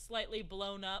 Things look slightly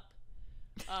blown up.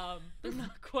 They're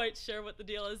not quite sure what the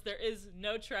deal is. There is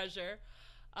no treasure.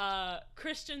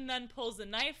 Christian then pulls a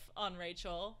knife on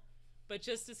Rachel, but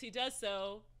just as he does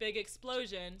so, big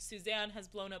explosion. Suzanne has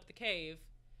blown up the cave,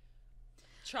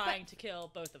 trying to kill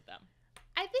both of them.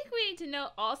 I think we need to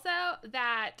note also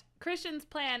that Christian's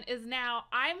plan is now,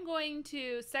 I'm going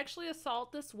to sexually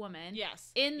assault this woman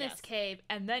in this cave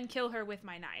and then kill her with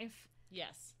my knife.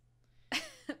 Yes.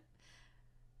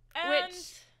 I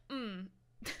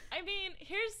mean,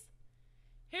 here's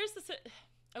the...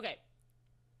 Okay.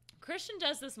 Christian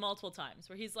does this multiple times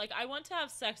where he's like, I want to have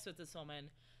sex with this woman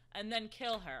and then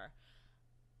kill her.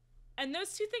 And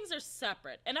those two things are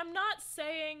separate. And I'm not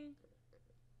saying,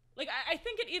 like, I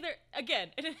think it either, again,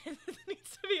 it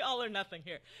needs to be all or nothing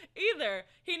here. Either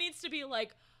he needs to be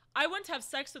like, I want to have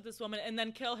sex with this woman and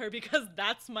then kill her because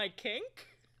that's my kink.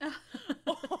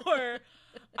 Or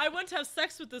I want to have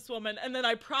sex with this woman and then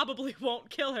I probably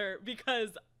won't kill her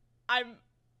because I'm,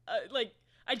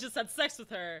 I just had sex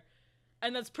with her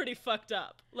and that's pretty fucked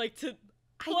up. Like, to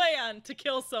plan to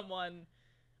kill someone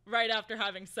right after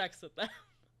having sex with them.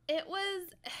 It was,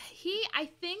 I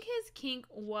think his kink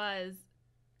was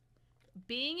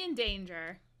being in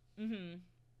danger,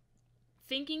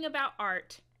 thinking about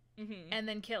art, and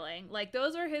then killing. Like,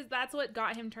 those were that's what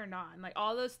got him turned on. Like,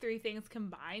 all those three things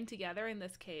combined together in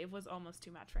this cave was almost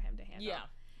too much for him to handle. Yeah.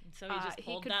 So he just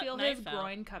pulled that knife out. He could feel his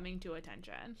groin coming to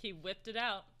attention. He whipped it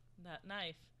out, that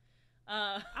knife.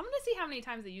 I'm going to see how many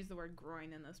times they use the word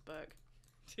groin in this book.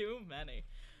 Too many.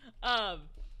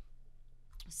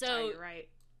 So you're right.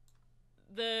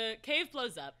 The cave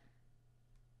blows up.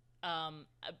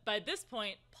 By this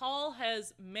point, Paul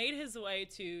has made his way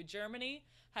to Germany,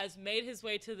 has made his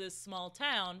way to this small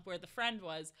town where the friend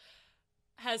was,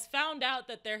 has found out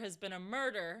that there has been a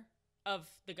murder of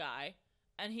the guy,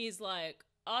 and he's like,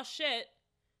 oh shit,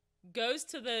 goes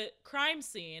to the crime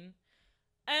scene,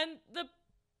 and the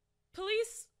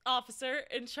police officer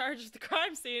in charge of the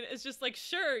crime scene is just like,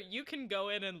 sure, you can go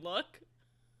in and look.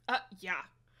 Yeah.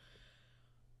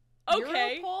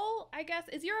 Okay. Europol, I guess.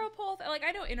 Is Europol like,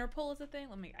 I know Interpol is a thing.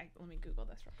 Let me Google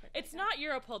this real quick. It's not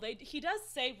Europol. He does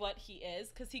say what he is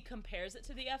because he compares it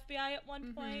to the FBI at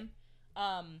one point.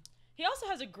 He also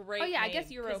has a great name. I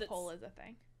guess Europol is a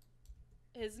thing.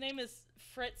 His name is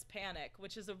Fritz Panic,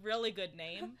 which is a really good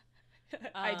name.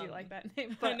 I do like that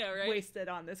name, but I know, right? Wasted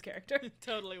on this character.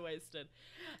 Totally wasted.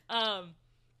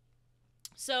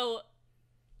 So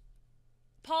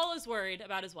Paul is worried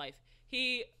about his wife.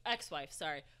 Ex-wife,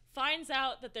 sorry. Finds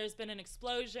out that there's been an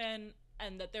explosion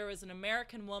and that there was an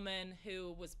American woman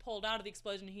who was pulled out of the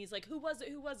explosion. He's like, who was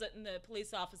it? And the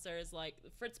police officer is like,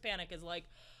 Fritz Panic is like,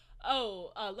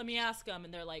 let me ask him.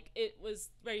 And they're like, it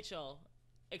was Rachel.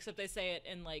 Except they say it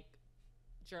in, like,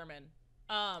 German.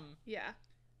 Yeah.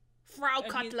 Frau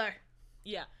Cutler.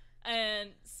 Yeah.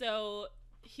 And so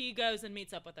he goes and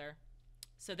meets up with her.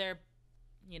 So they're,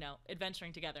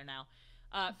 adventuring together now.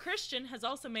 Christian has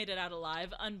also made it out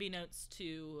alive, unbeknownst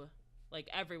to, like,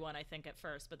 everyone, I think, at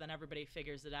first, but then everybody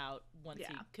figures it out once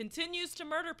he continues to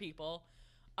murder people.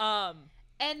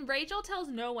 And Rachel tells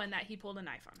no one that he pulled a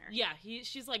knife on her. Yeah,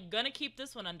 she's, like, gonna keep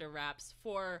this one under wraps.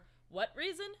 For what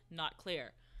reason? Not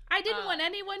clear. I didn't want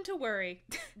anyone to worry.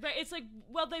 But it's like,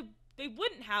 well, they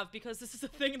wouldn't have, because this is a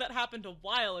thing that happened a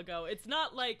while ago. It's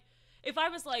not like, if I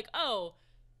was like,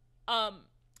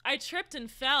 I tripped and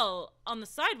fell on the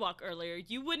sidewalk earlier,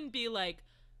 you wouldn't be like,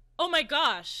 oh my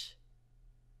gosh,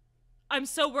 I'm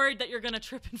so worried that you're gonna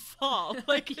trip and fall.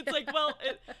 Like, it's like, well,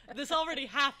 this already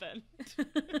happened.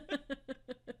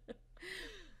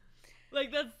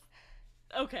 Like, that's,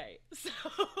 okay, so.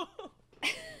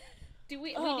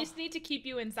 We just need to keep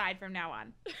you inside from now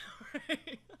on.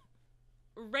 Right.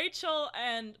 Rachel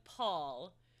and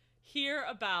Paul hear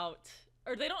about,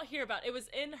 or they don't hear about, it was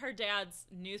in her dad's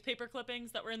newspaper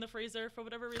clippings that were in the freezer for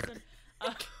whatever reason.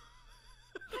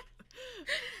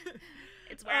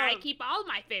 It's where I keep all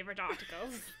my favorite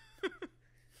articles.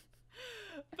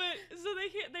 But so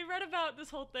they read about this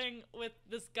whole thing with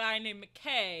this guy named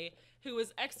McKay who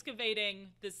was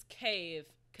excavating this cave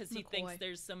because he thinks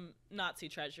there's some Nazi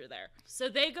treasure there. So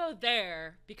they go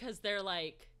there because they're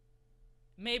like,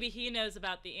 maybe he knows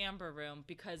about the Amber Room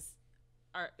because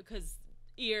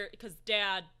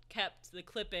Dad kept the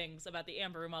clippings about the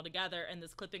Amber Room all together, and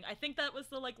this clipping, I think that was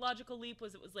the, like, logical leap,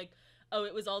 was it was like, oh,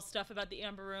 it was all stuff about the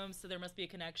Amber Room, so there must be a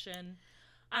connection.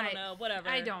 I don't know, whatever.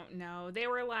 I don't know. They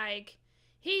were like,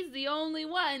 he's the only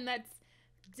one that's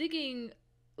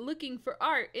looking for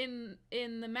art in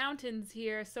the mountains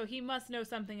here, so he must know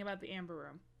something about the Amber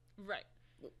Room. Right.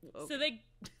 Okay. So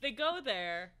they go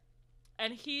there,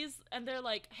 and they're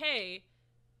like, hey,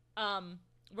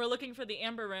 we're looking for the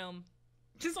Amber Room.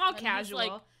 Just all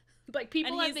casual. Like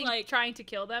people have been like, trying to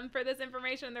kill them for this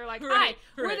information. They're like, hi,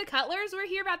 we're the Cutlers. We're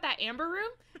here about that Amber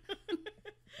Room.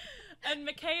 And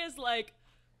McKay is like,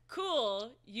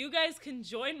 cool, you guys can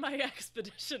join my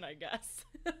expedition, I guess.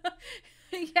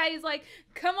 Yeah, he's like,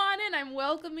 come on in. I'm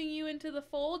welcoming you into the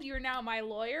fold. You're now my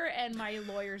lawyer and my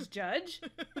lawyer's judge.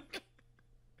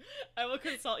 I will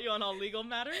consult you on all legal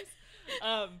matters.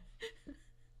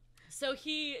 So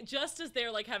just as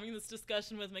they're, like, having this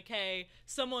discussion with McKay,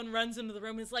 someone runs into the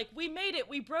room and is like, we made it,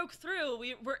 we broke through,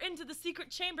 we're into the secret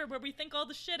chamber where we think all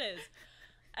the shit is.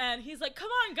 And he's like, come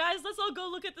on, guys, let's all go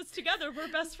look at this together. We're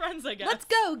best friends, I guess. Let's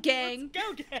go, gang. Let's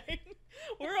go, gang.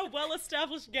 We're a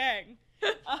well-established gang.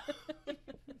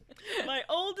 My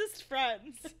oldest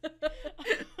friends.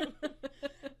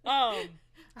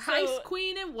 Heist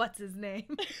Queen and what's his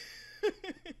name?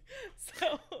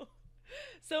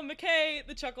 So McKay,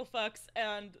 the Chucklefucks,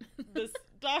 and this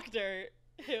doctor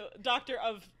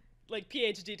of like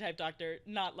PhD type doctor,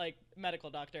 not like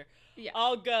medical doctor,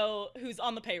 who's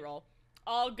on the payroll,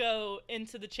 all go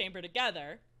into the chamber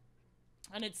together,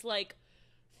 and it's like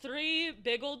 3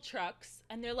 big old trucks,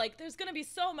 and they're like, there's gonna be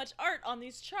so much art on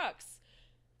these trucks.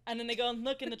 And then they go and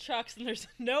look in the trucks, and there's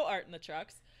no art in the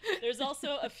trucks. There's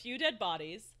also a few dead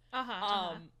bodies.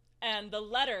 And the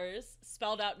letters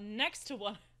spelled out next to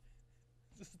one.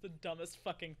 This is the dumbest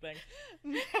fucking thing.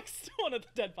 Next to one of the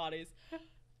dead bodies.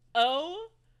 O,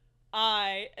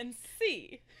 I, and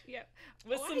C. Yep.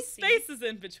 With some spaces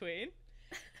in between.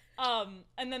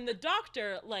 And then the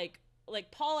doctor, like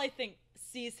Paul, I think,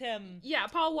 sees him. Yeah,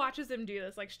 Paul watches him do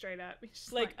this, like, straight up. He's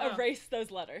just like erase those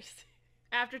letters.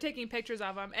 After taking pictures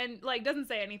of them, and, like, doesn't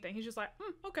say anything. He's just like,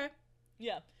 okay.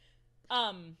 Yeah.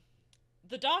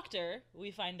 The doctor,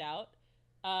 we find out,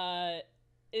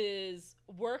 is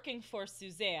working for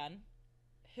Suzanne,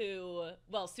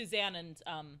 Suzanne and,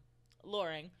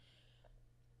 Loring,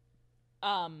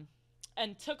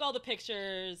 and took all the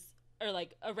pictures, or,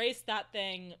 like, erased that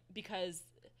thing because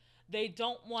they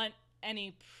don't want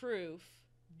any proof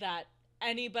that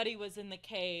anybody was in the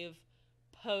cave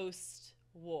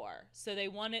post-war. So they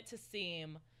want it to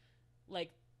seem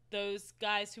like those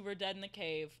guys who were dead in the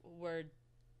cave were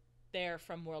there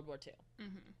from World War II.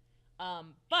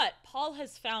 But Paul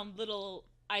has found little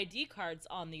ID cards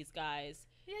on these guys.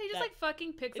 Yeah, he just, like,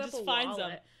 fucking picks up a finds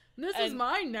wallet. This is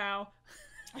mine now.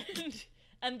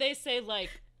 And they say,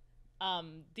 like,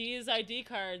 these ID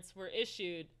cards were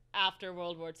issued after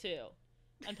World War II.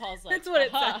 And Paul's like, that's what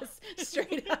it says,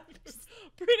 straight up.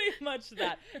 Pretty much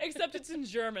that. Except it's in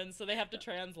German, so they have to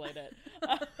translate it.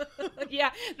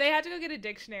 Yeah, they had to go get a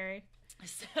dictionary.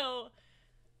 So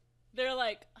they're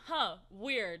like,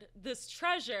 weird. This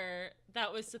treasure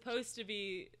that was supposed to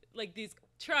be, like, these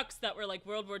trucks that were, like,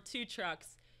 World War II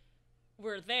trucks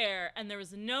were there, and there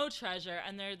was no treasure,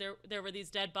 and there were these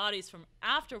dead bodies from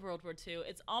after World War II.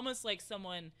 It's almost like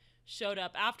someone showed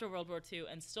up after World War II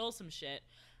and stole some shit.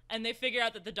 And they figure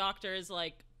out that the doctor is,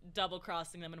 like,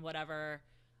 double-crossing them and whatever.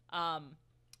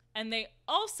 And they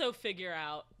also figure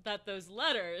out that those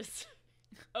letters,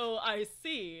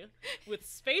 OIC, with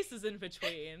spaces in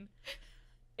between,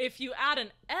 if you add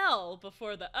an L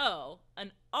before the O,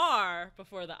 an R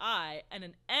before the I, and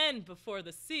an N before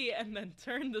the C, and then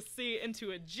turn the C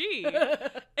into a G,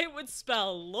 it would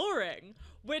spell Loring.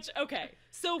 Which, okay,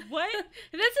 so what?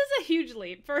 This is a huge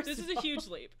leap, This is a huge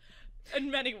leap in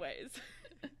many ways.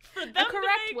 For them a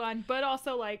correct one, but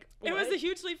also, like, what? It was a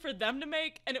huge leap for them to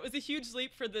make, and it was a huge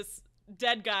leap for this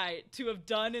dead guy to have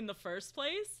done in the first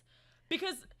place.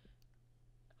 Because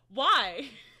why?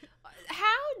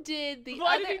 How did the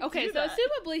other... Okay, so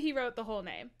assumably he wrote the whole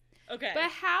name. Okay.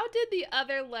 But how did the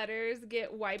other letters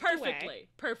get wiped away?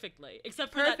 Perfectly.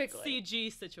 Except for that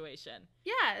CG situation.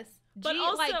 Yes. But G,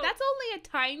 also... like, that's only a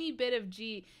tiny bit of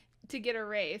G to get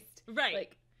erased. Right.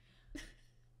 Like...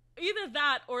 Either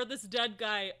that or this dead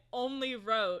guy only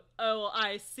wrote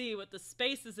OIC with the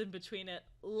spaces in between it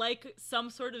like some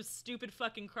sort of stupid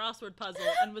fucking crossword puzzle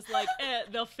and was like,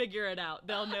 they'll figure it out.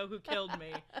 They'll know who killed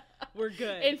me. We're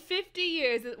good. In 50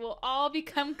 years, it will all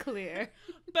become clear.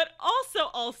 But also,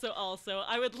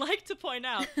 I would like to point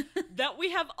out that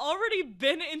we have already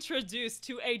been introduced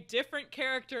to a different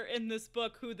character in this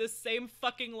book who this same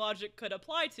fucking logic could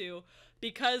apply to,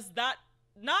 because that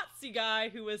Nazi guy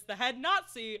who was the head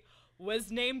Nazi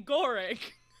was named Goring.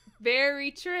 Very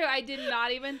true. I did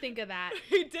not even think of that.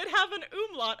 He did have an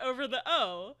umlaut over the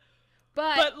O.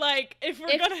 But like, if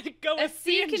we're gonna go with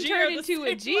C and can G turn are the into same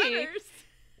a G. letters,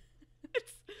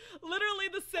 it's literally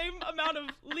the same amount of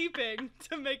leaping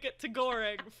to make it to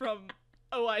Goring from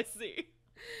OIC.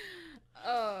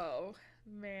 Oh,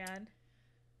 man.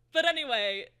 But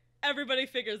anyway, everybody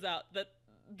figures out that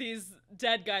these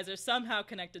dead guys are somehow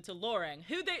connected to Loring,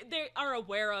 who they are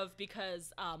aware of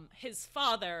because his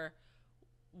father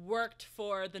worked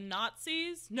for the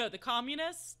Nazis. No, the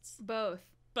communists. Both,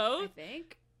 I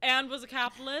think. And was a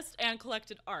capitalist and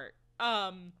collected art.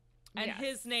 And yes.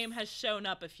 His name has shown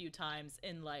up a few times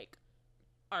in, like,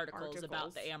 articles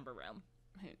about the Amber Room.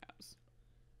 Who knows?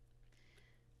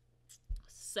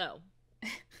 So.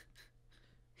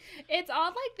 It's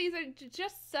odd, like, these are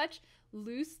just such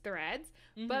loose threads,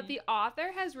 but the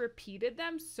author has repeated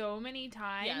them so many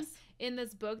times in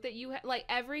this book that you like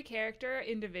every character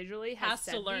individually has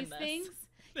said to learn these this. things.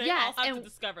 They all have to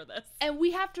discover this. And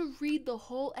we have to read the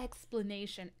whole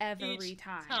explanation every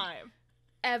time.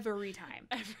 Every time.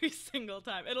 Every single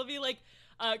time. It'll be like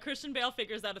Christian Bale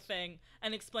figures out a thing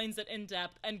and explains it in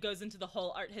depth and goes into the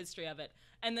whole art history of it.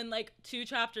 And then like 2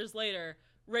 chapters later,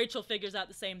 Rachel figures out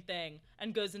the same thing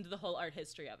and goes into the whole art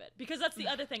history of it. Because that's the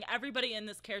other thing. Everybody in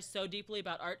this cares so deeply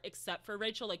about art except for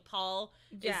Rachel. Like Paul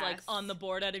is like on the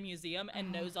board at a museum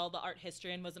and knows all the art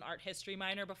history and was an art history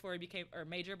major before he became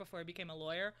a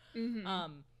lawyer.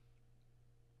 Mm-hmm.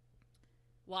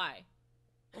 Why?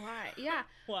 Yeah.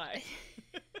 Why?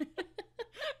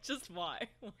 Just why?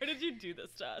 Why did you do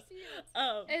this to us?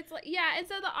 It's like, yeah, and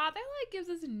so the author like gives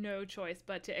us no choice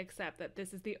but to accept that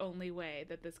this is the only way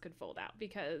that this could fold out,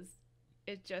 because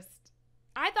it just,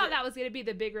 I thought that was going to be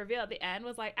the big reveal at the end,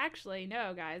 was like, actually,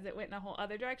 no, guys, it went in a whole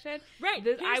other direction. Right.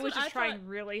 I was just trying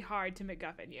really hard to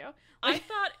MacGuffin you. I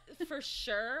thought for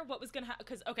sure what was going to happen,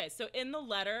 because, okay, so in the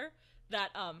letter that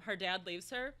her dad leaves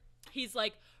her, he's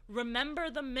like, remember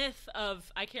the myth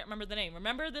of, I can't remember the name,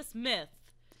 remember this myth.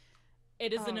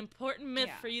 It is an important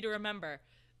myth for you to remember.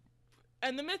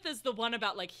 And the myth is the one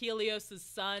about like Helios's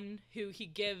son, who he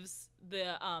gives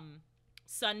the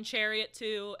sun chariot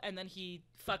to, and then he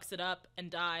fucks it up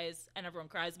and dies and everyone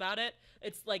cries about it.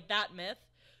 It's like that myth.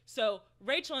 So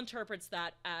Rachel interprets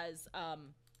that as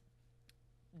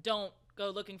don't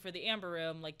go looking for the Amber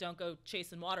Room, like don't go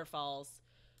chasing waterfalls.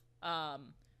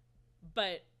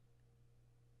 But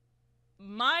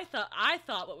I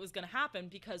thought what was going to happen,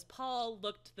 because Paul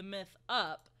looked the myth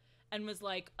up and was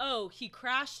like, oh, he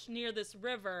crashed near this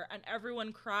river and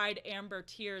everyone cried amber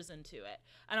tears into it.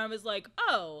 And I was like,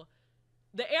 oh,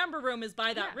 the Amber Room is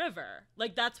by that river.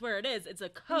 Like, that's where it is. It's a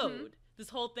code. Mm-hmm. This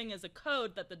whole thing is a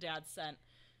code that the dad sent.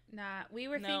 Nah, we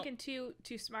were thinking too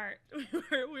smart.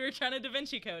 we were trying to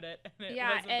DaVinci Code it. And it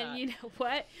wasn't that. You know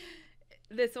what?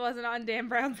 This wasn't on Dan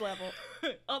Brown's level.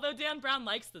 Although Dan Brown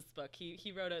likes this book.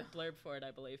 He wrote a blurb for it,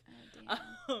 I believe.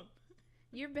 Oh,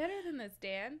 you're better than this,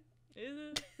 Dan. Is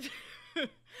it?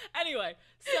 Anyway,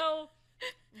 so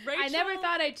Rachel... I never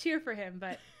thought I'd cheer for him,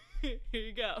 but... Here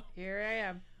you go. Here I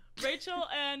am. Rachel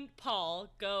and Paul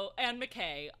go, and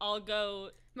McKay all go...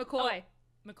 McCoy.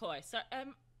 Oh, McCoy. Sorry,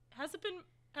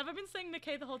 have I been saying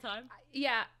McKay the whole time?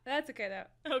 Yeah, that's okay,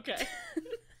 though. Okay.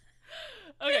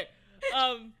 Okay.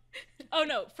 Oh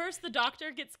no, first the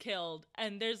doctor gets killed,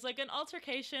 and there's like an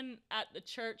altercation at the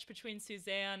church between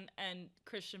Suzanne and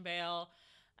Christian Bale,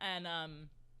 and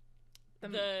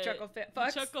the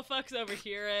Chucklefucks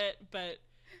overhear it,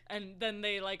 and then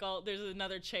they like there's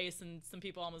another chase and some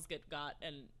people almost get got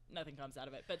and nothing comes out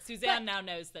of it. But Suzanne now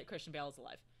knows that Christian Bale is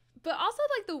alive. But also,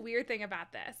 like, the weird thing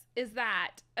about this is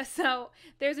that, so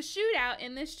there's a shootout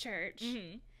in this church,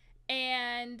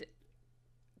 and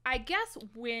I guess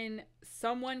when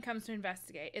someone comes to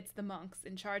investigate, it's the monks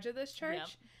in charge of this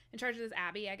church, in charge of this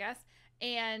abbey, I guess,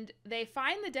 and they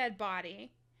find the dead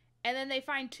body, and then they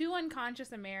find 2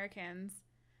 unconscious Americans,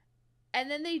 and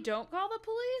then they don't call the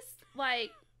police. Like,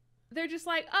 they're just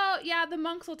like, oh, yeah, the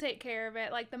monks will take care of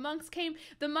it. Like, the monks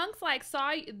like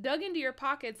dug into your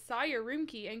pockets, saw your room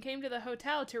key, and came to the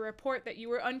hotel to report that you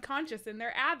were unconscious in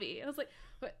their abbey. I was like,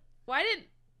 what?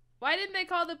 Why didn't they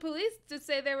call the police to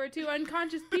say there were 2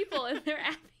 unconscious people in their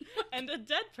abbey? And a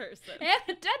dead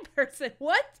person.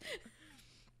 What?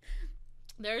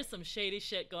 There's some shady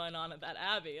shit going on at that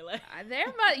abbey. Like,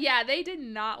 they did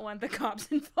not want the cops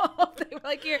involved. They were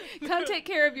like, here, come take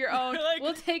care of your own. Like,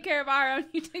 we'll take care of our own.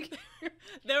 You take care.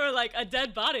 They were like, a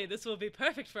dead body. This will be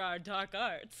perfect for our dark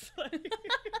arts.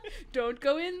 Don't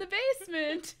go in the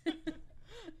basement.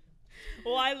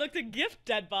 Well, I looked a gift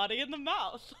dead body in the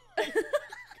mouth.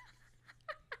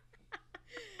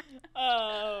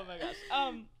 Oh my gosh.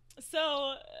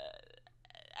 So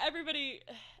everybody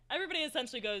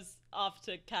essentially goes off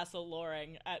to Castle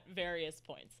Loring at various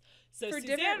points. So for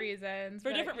different reasons.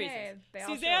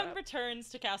 Suzanne returns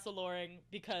to Castle Loring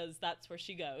because that's where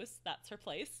she goes. That's her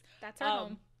place. That's her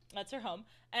home. That's her home.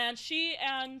 And she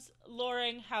and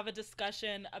Loring have a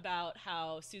discussion about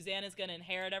how Suzanne is going to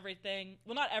inherit everything.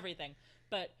 Well, not everything,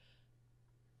 but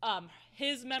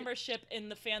his membership in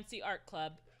the fancy art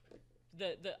club.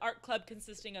 The art club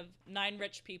consisting of 9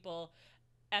 rich people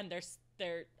and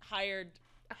their hired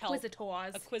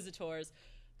Acquisitors.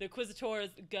 The Acquisitors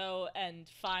go and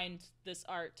find this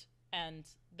art, and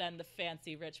then the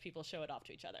fancy rich people show it off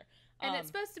to each other. And it's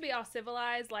supposed to be all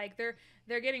civilized. Like, they're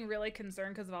getting really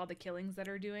concerned because of all the killings that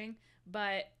are doing,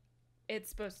 but it's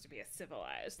supposed to be a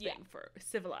civilized thing for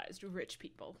civilized rich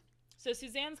people. So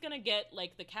Suzanne's gonna get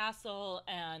like the castle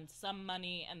and some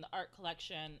money and the art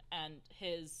collection and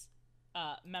his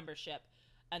membership,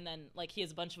 And then, like, he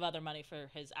has a bunch of other money for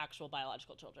his actual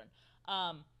biological children.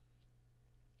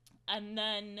 And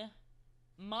then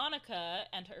Monica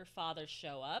and her father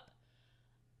show up.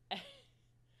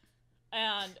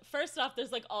 And first off,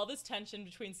 there's, like, all this tension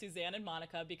between Suzanne and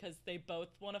Monica because they both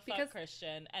want to fuck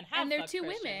Christian and have and they're fucked two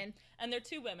Christian. women. And they're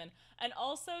two women. And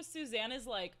also, Suzanne is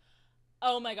like,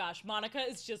 oh my gosh, Monica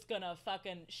is just gonna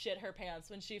fucking shit her pants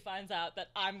when she finds out that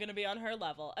I'm gonna be on her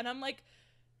level. And I'm like,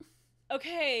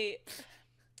 okay,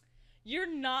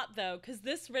 you're not, though, because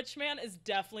this rich man is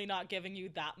definitely not giving you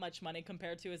that much money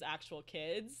compared to his actual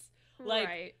kids. Like,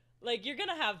 right. Like, you're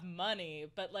gonna have money,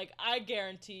 but, like, I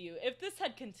guarantee you, if this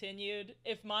had continued,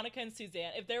 if Monica and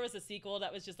Suzanne, if there was a sequel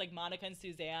that was just, like, Monica and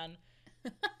Suzanne,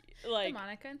 like... The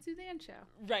Monica and Suzanne show.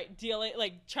 Right, dealing,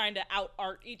 like, trying to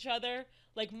out-art each other.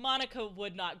 Like, Monica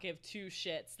would not give two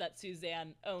shits that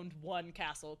Suzanne owned one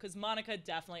castle, because Monica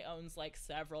definitely owns, like,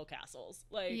 several castles.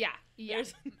 Like, yeah.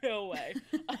 There's no way.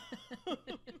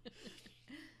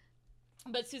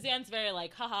 But Suzanne's very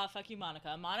like, haha, fuck you,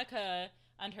 Monica. Monica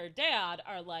and her dad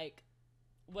are like,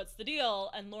 what's the deal?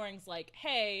 And Loring's like,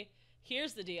 hey,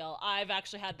 here's the deal. I've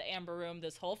actually had the Amber Room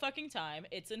this whole fucking time.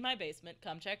 It's in my basement.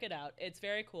 Come check it out. It's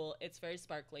very cool. It's very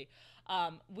sparkly.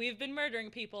 We've been murdering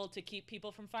people to keep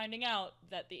people from finding out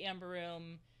that the Amber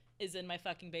Room is in my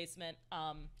fucking basement.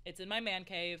 It's in my man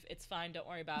cave. It's fine. Don't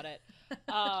worry about it.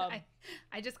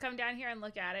 I just come down here and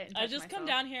look at it. And I just come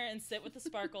down here and sit with the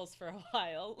sparkles for a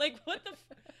while. Like, what the...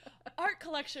 Art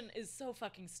collection is so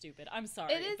fucking stupid. I'm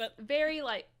sorry. It is very,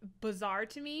 like, bizarre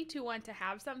to me to want to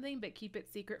have something but keep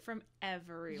it secret from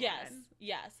everyone.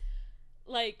 Yes.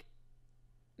 Like,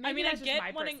 maybe I mean, I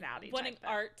get wanting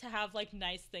art to have, like,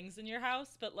 nice things in your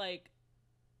house, but, like,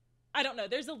 I don't know.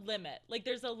 There's a limit. Like,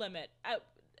 there's a limit.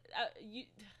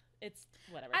 It's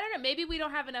whatever. I don't know. Maybe we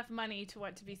don't have enough money to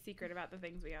want to be secret about the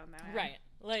things we own, though. Right.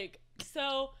 Like,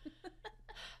 so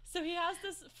he has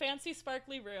this fancy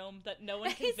sparkly room that no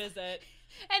one can visit.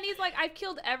 And he's like, I've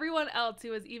killed everyone else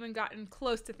who has even gotten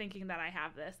close to thinking that I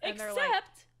have this. And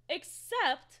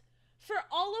except for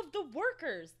all of the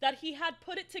workers that he had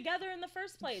put it together in the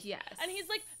first place. Yes. And he's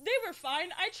like, they were fine.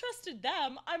 I trusted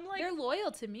them. I'm like, they're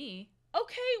loyal to me.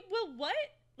 Okay, well, what?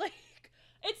 Like,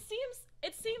 it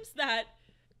seems that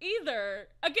either,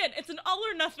 again, it's an all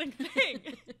or nothing thing.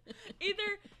 Either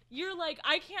you're like,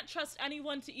 I can't trust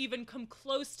anyone to even come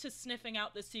close to sniffing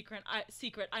out the secret.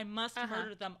 I must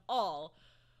murder them all.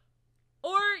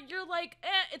 Or you're like,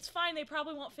 it's fine. They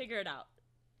probably won't figure it out.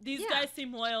 These guys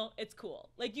seem loyal. It's cool.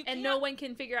 Like, you can't... And no one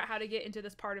can figure out how to get into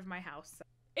this part of my house.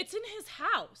 It's in his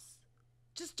house.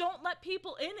 Just don't let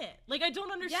people in it. Like, I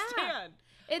don't understand. Yeah.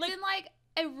 It's in, like,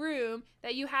 a room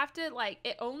that you have to, like,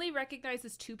 it only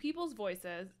recognizes two people's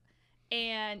voices,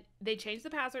 and they change the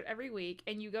password every week,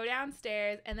 and you go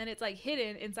downstairs, and then it's, like,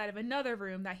 hidden inside of another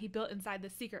room that he built inside the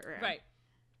secret room. Right.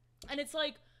 And it's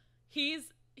like, he's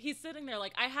sitting there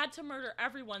like, I had to murder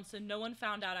everyone so no one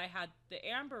found out I had the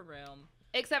Amber Room.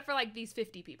 Except for, like, these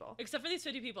 50 people.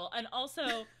 And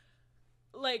also,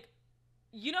 like...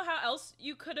 You know how else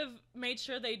you could have made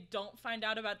sure they don't find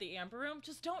out about the Amber Room?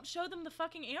 Just don't show them the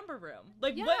fucking Amber Room.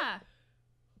 Like, yeah.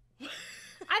 What?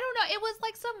 I don't know. It was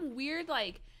like some weird,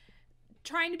 like,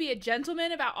 trying to be a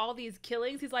gentleman about all these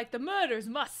killings. He's like, the murders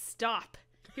must stop.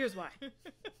 Here's why.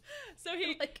 So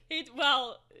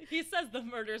he says the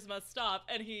murders must stop,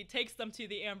 and he takes them to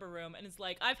the Amber Room and is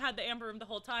like, I've had the Amber Room the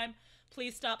whole time.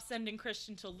 Please stop sending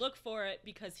Christian to look for it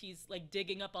because he's, like,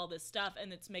 digging up all this stuff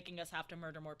and it's making us have to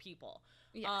murder more people.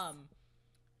 Yes.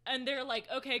 And they're like,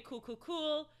 okay,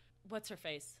 cool. What's her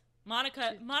face?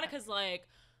 Monica's like,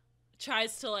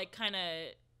 tries to, like, kind of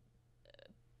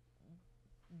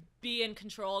be in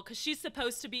control because she's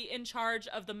supposed to be in charge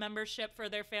of the membership for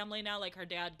their family now. Like, her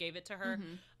dad gave it to her.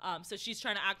 Mm-hmm. So she's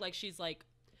trying to act like she's, like,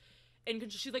 in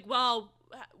control. She's like, well,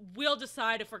 we'll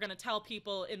decide if we're going to tell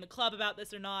people in the club about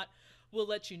this or not. We'll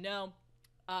let you know.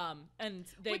 And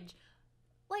they...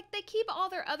 Like, they keep all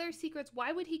their other secrets.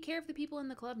 Why would he care if the people in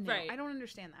the club knew? Right. I don't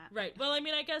understand that. Right. Well, I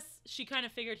mean, I guess she kind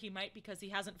of figured he might because he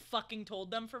hasn't fucking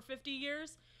told them for 50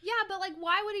 years. Yeah, but, like,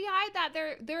 why would he hide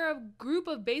that? They're a group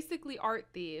of basically art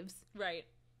thieves. Right.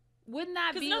 Wouldn't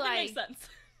that be, nothing like... makes sense.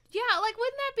 Yeah, like,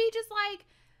 wouldn't that be just, like...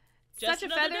 Just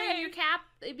such a feather in your cap?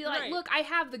 It'd be like, look, I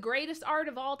have the greatest art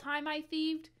of all time I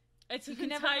thieved. It's an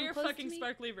entire fucking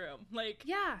sparkly room. Like,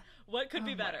 yeah. What could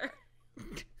be better?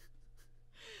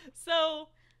 So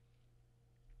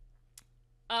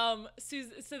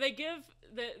they give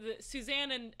the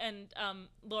Suzanne and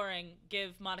Loring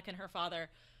give Monica and her father,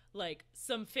 like,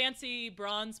 some fancy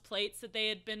bronze plates that they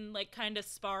had been, like, kind of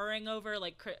sparring over,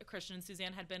 like Christian and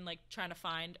Suzanne had been, like, trying to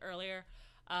find earlier.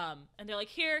 And they're like,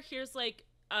 here's like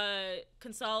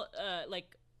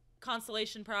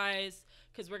consolation prize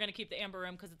because we're going to keep the amber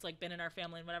room because it's like been in our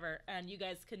family and whatever. And you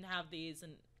guys can have these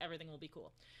and everything will be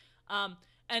cool.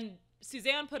 And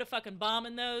Suzanne put a fucking bomb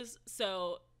in those.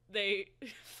 So they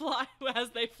as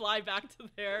they fly back to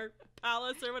their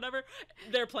palace or whatever,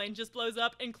 their plane just blows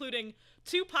up, including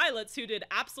 2 pilots who did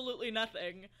absolutely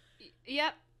nothing.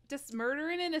 Yep. Just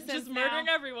murdering innocents. Just murdering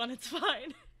everyone. It's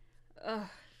fine. Ugh.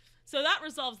 So that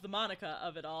resolves the Monica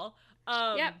of it all.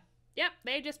 Yep.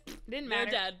 They just didn't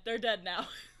matter. They're dead now.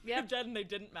 Yep. They're dead and they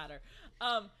didn't matter.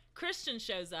 Christian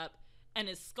shows up and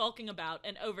is skulking about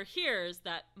and overhears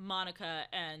that Monica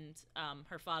and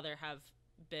her father have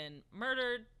been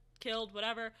murdered, killed,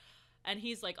 whatever. And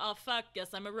he's like, oh, fuck,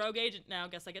 guess I'm a rogue agent now.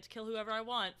 Guess I get to kill whoever I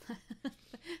want.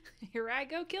 Here I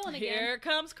go killing again. Here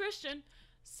comes Christian.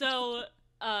 So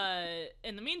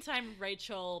in the meantime,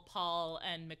 Rachel, Paul,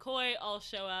 and McCoy all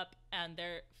show up. And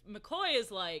McCoy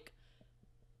is like,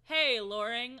 hey,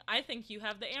 Loring, I think you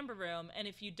have the Amber Room. And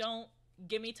if you don't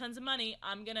give me tons of money,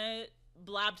 I'm going to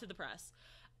blab to the press.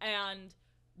 And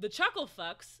the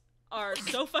Chucklefucks are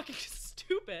so fucking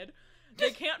stupid. They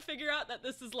can't figure out that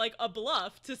this is like a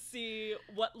bluff to see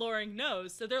what Loring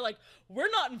knows. So they're like, we're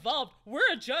not involved.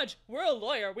 We're a judge. We're a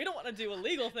lawyer. We don't want to do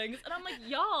illegal things. And I'm like,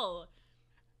 y'all.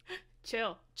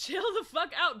 Chill the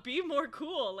fuck out. Be more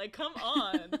cool. Like, come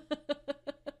on.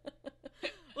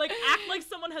 Like, act like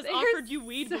someone has offered you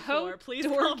weed before. Please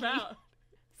calm out.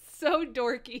 So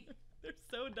dorky. They're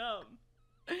so dumb.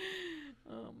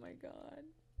 Oh my god.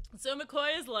 So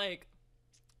McCoy is like,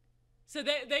 so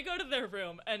they go to their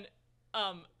room and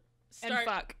start and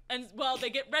fuck. And well, they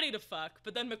get ready to fuck,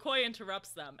 but then McCoy interrupts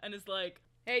them and is like,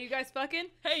 hey, you guys fucking?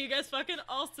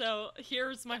 Also,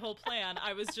 here's my whole plan.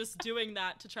 I was just doing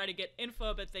that to try to get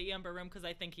info about the Amber Room because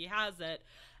I think he has it.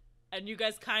 And you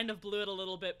guys kind of blew it a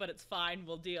little bit, but it's fine.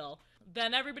 We'll deal.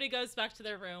 Then everybody goes back to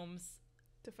their rooms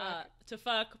to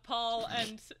fuck. Paul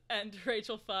and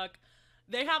Rachel fuck.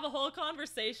 They have a whole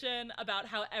conversation about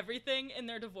how everything in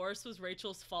their divorce was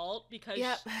Rachel's fault because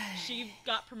she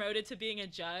got promoted to being a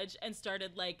judge and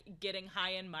started like getting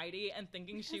high and mighty and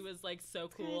thinking she was like so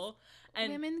cool.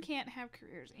 And women can't have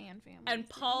careers and families. And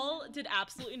Paul did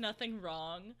absolutely nothing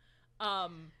wrong.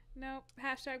 Nope.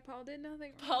 # Paul did nothing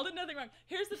wrong. Paul did nothing wrong.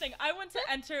 Here's the thing. I want to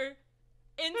enter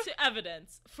into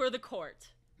evidence for the court.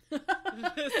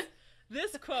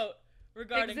 This quote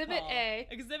regarding Exhibit Paul. A.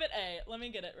 Exhibit A. Let me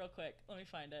get it real quick. Let me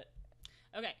find it.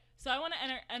 Okay. So I want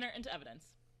to enter into evidence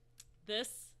this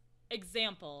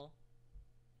example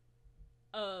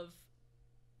of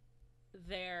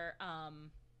their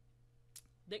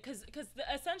because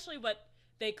essentially what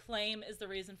they claim is the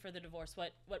reason for the divorce,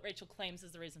 what Rachel claims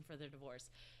is the reason for their divorce,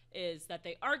 is that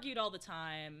they argued all the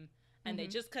time and they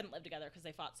just couldn't live together because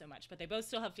they fought so much. But they both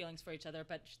still have feelings for each other,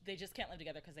 but they just can't live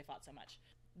together because they fought so much.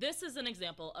 This is an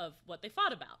example of what they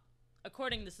fought about.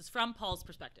 This is from Paul's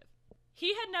perspective. He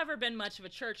had never been much of a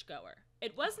churchgoer.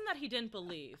 It wasn't that he didn't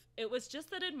believe. It was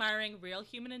just that admiring real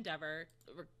human endeavor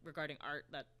regarding art,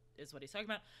 that is what he's talking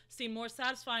about, seemed more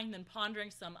satisfying than pondering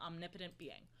some omnipotent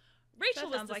being.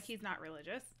 Rachel sounds like he's not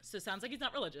religious. So it sounds like he's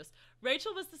not religious.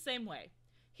 Rachel was the same way.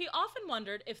 He often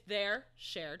wondered if their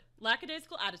shared,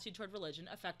 lackadaisical attitude toward religion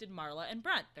affected Marla and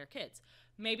Brent, their kids.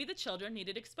 Maybe the children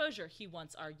needed exposure, he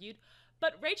once argued.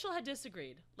 But Rachel had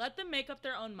disagreed. Let them make up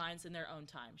their own minds in their own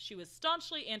time. She was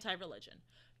staunchly anti-religion.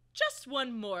 Just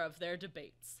one more of their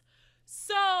debates.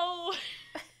 So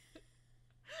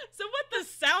what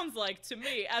this sounds like to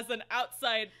me as an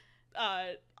outside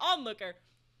onlooker,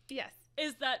 yes,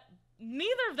 is that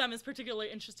neither of them is particularly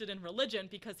interested in religion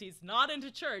because he's not into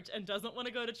church and doesn't want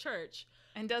to go to church.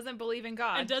 And doesn't believe in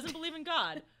God.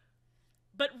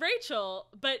 But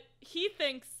he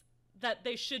thinks that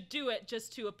they should do it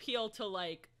just to appeal to,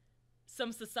 like,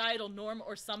 some societal norm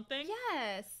or something.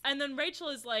 Yes. And then Rachel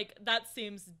is like, that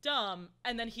seems dumb,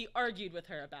 and then he argued with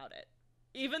her about it.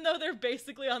 Even though they're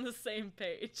basically on the same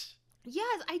page.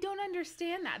 Yes, I don't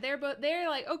understand that. They're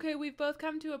like, okay, we've both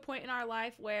come to a point in our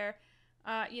life where,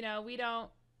 we don't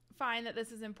find that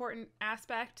this is an important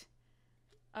aspect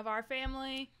of our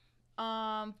family,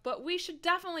 but we should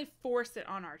definitely force it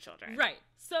on our children. Right.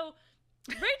 So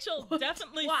Rachel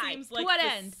definitely seems like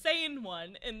the sane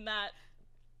one in that,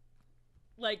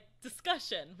 like,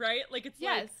 discussion, right? Like, it's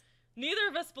like, neither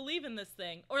of us believe in this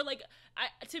thing. Or, like,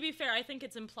 to be fair, I think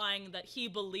it's implying that he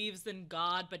believes in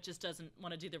God but just doesn't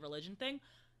want to do the religion thing.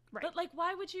 Right. But, like,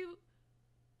 why would you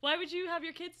have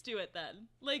your kids do it then?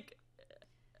 Like,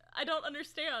 I don't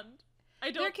understand.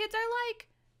 Their kids are,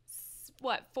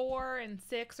 like, 4 and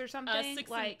 6 or something?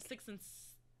 6 and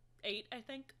 8, I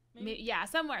think. Maybe? Yeah,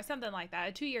 something like that.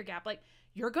 A 2-year gap. Like,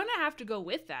 you're gonna have to go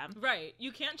with them. Right.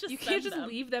 You can't just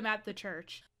leave them at the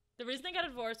church. The reason they got a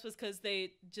divorce was because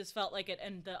they just felt like it,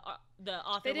 and the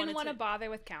author they didn't want to bother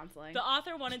with counseling. The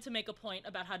author wanted to make a point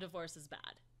about how divorce is bad.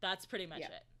 That's pretty much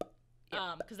it.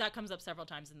 Because that comes up several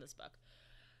times in this book.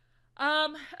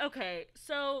 Okay,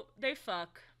 so they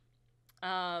fuck.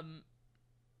 And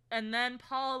then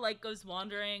Paul, like, goes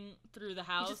wandering through the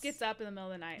house. He just gets up in the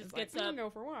middle of the night. Just and gets up. I'm gonna go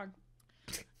for a walk.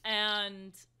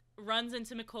 And runs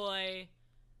into McCoy.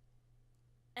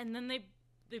 And then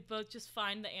they both just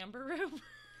find the Amber Room.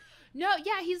 No,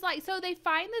 yeah, he's like, so they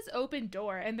find this open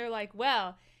door, and they're like,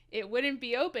 well, it wouldn't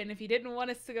be open if he didn't want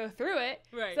us to go through it.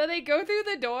 Right. So they go through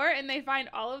the door, and they find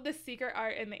all of the secret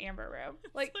art in the Amber Room.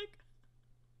 Like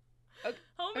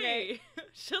homie, okay.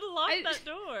 Should have locked that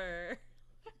door.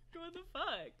 What the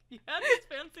fuck? You had this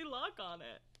fancy lock on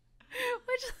it.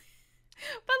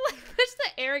 But like, what's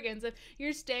the arrogance of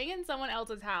you're staying in someone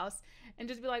else's house and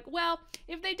just be like, well,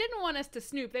 if they didn't want us to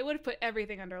snoop, they would have put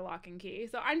everything under lock and key.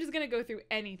 So I'm just going to go through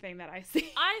anything that I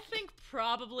see. I think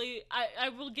probably, I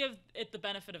will give it the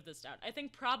benefit of this doubt. I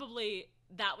think probably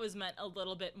that was meant a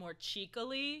little bit more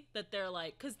cheekily, that they're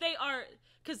like, because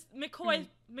McCoy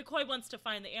wants to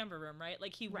find the Amber Room, right?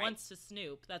 Like, he wants to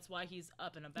snoop. That's why he's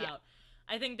up and about. Yeah.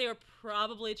 I think they were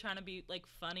probably trying to be, like,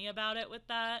 funny about it with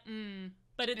that.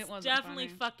 But it's definitely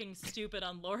fucking stupid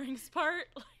on Loring's part.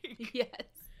 Like, yes.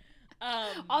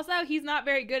 Also, he's not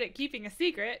very good at keeping a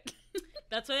secret.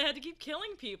 That's why they had to keep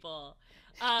killing people.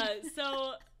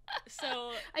 So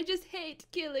I just hate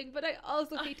killing, but I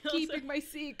also hate keeping my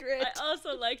secret. I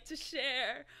also like to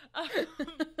share.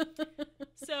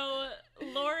 So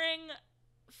Loring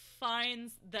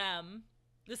finds them.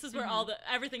 This is where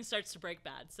everything starts to break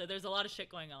bad. So there's a lot of shit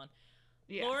going on.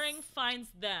 Yes. Loring finds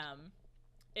them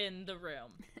in the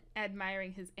room,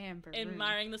 admiring his amber room.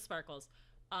 Admiring the sparkles.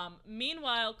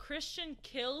 Meanwhile, Christian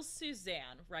kills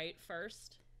Suzanne, right?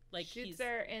 First, like, shoots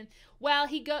her in. Well,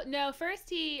 first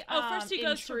he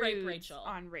goes to rape Rachel.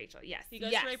 On Rachel, yes, he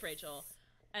goes to rape Rachel,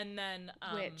 and then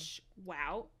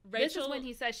Rachel, this is when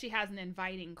he says she has an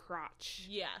inviting crotch.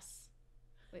 Yes,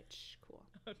 which cool.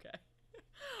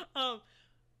 Okay.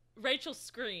 Rachel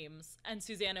screams, and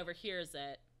Suzanne overhears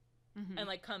it, and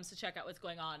like comes to check out what's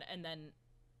going on, and then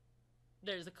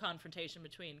there's a confrontation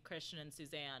between Christian and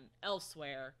Suzanne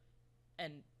elsewhere,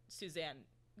 and Suzanne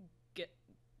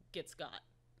gets got.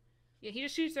 Yeah, he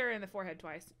just shoots her in the forehead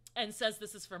twice. And says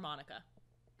this is for Monica.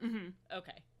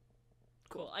 Okay.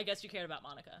 Cool. I guess you cared about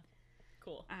Monica.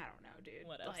 Cool. I don't know, dude.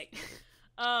 What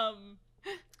else?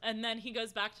 And then he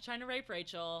goes back to trying to rape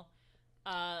Rachel.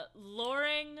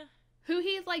 Loring... Who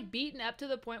he's, like, beaten up to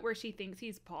the point where she thinks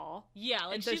he's Paul. Yeah,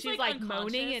 like, and so she's like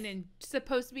moaning and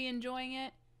supposed to be enjoying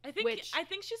it. I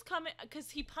think she's coming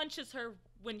because he punches her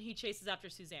when he chases after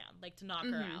Suzanne, like, to knock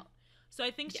her out. So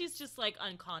I think she's just, like,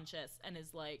 unconscious and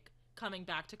is, like, coming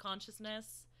back to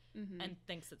consciousness and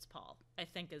thinks it's Paul, I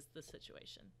think, is the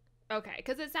situation. Okay,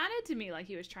 because it sounded to me like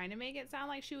he was trying to make it sound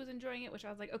like she was enjoying it, which I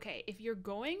was like, okay, if you're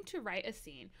going to write a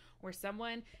scene where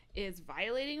someone is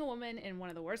violating a woman in one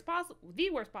of the worst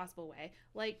possible way,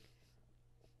 like,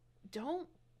 don't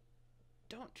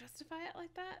justify it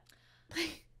like that.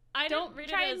 Like, I didn't read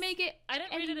it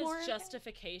as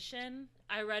justification.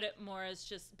 I read it more as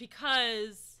just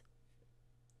because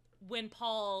when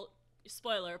Paul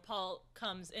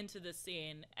comes into the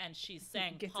scene and she's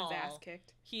saying gets Paul, his ass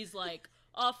kicked. He's like,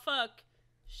 oh fuck,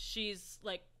 she's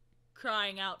like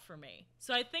crying out for me.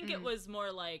 So I think it was more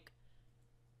like,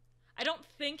 I don't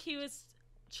think he was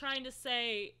trying to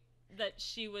say that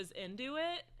she was into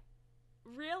it,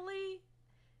 really.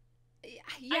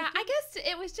 Yeah, I guess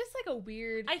it was just like a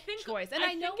weird choice. And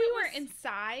I know we were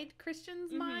inside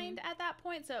Christian's mind at that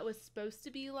point, so it was supposed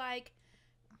to be like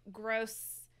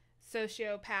gross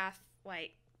sociopath,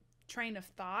 like, train of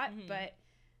thought, but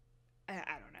I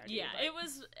don't know. Dude, yeah, like,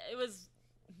 it was.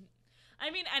 I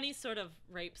mean, any sort of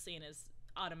rape scene is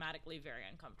automatically very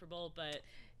uncomfortable, but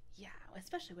yeah,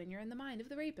 especially when you're in the mind of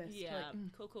the rapist. Yeah,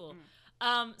 like, cool.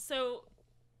 So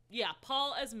yeah,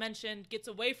 Paul, as mentioned, gets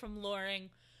away from Loring.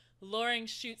 Loring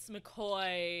shoots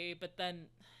McCoy, but then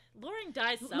Loring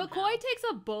dies somehow. McCoy takes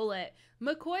a bullet.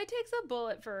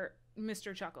 For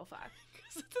Mr. Chucklefuck.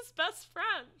 Because it's his best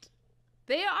friend.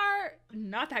 They are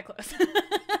not that close.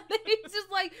 He's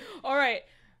just like, all right,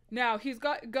 now he's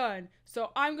got a gun, so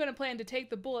I'm going to plan to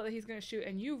take the bullet that he's going to shoot,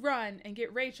 and you run and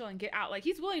get Rachel and get out. Like,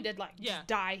 he's willing to, like, just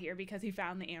die here because he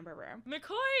found the Amber Room.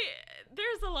 McCoy,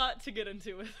 there's a lot to get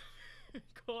into with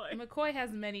McCoy. McCoy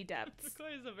has many depths.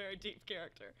 McCoy is a very deep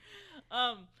character.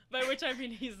 By which I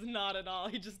mean he's not at all.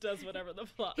 He just does whatever the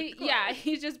plot requires. Yeah,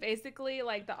 he's just basically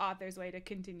like the author's way to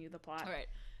continue the plot. All right.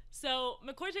 So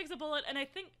McCoy takes a bullet, and I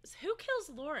think who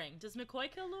kills Loring? Does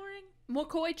McCoy kill Loring?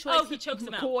 McCoy chokes. Oh, he chokes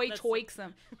him out. McCoy chokes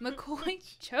him.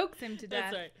 McCoy chokes him to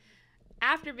death. That's right.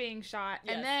 After being shot,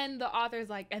 Yes. and then the author's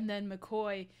like, and then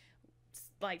McCoy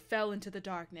like fell into the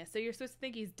darkness. So you're supposed to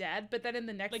think he's dead, but then in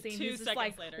the next scene he's just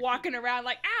like later. walking around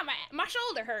like, my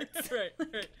shoulder hurts.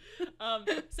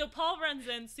 right. So Paul runs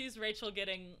in, sees Rachel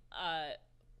getting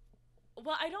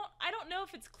well, I don't know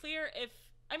if it's clear if,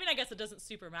 I mean, I guess it doesn't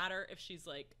super matter if she's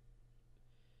like,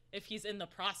 if he's in the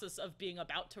process of being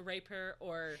about to rape her,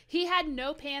 or he had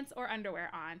no pants or underwear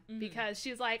on because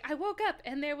she's like, I woke up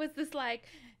and there was this like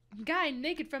guy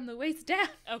naked from the waist down.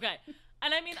 Okay.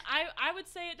 And I mean, I would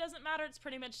say it doesn't matter. It's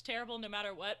pretty much terrible no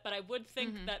matter what. But I would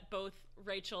think that both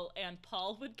Rachel and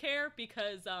Paul would care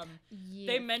because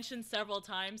they mentioned several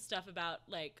times stuff about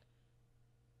like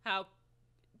how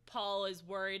Paul is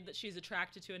worried that she's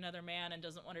attracted to another man and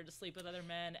doesn't want her to sleep with other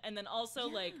men. And then also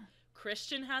like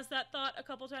Christian has that thought a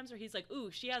couple times where he's like,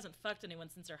 ooh, she hasn't fucked anyone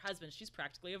since her husband. She's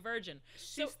practically a virgin.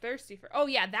 She's thirsty for... Oh,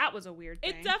 yeah, that was a weird thing.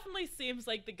 It definitely seems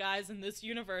like the guys in this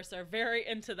universe are very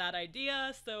into that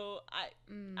idea, so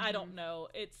I don't know.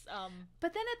 It's...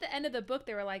 But then at the end of the book,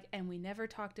 they were like, and we never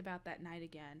talked about that night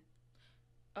again.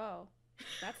 Oh,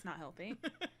 that's not healthy.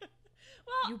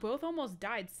 Well, you both almost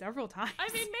died several times. I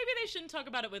mean, maybe they shouldn't talk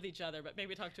about it with each other, but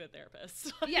maybe talk to a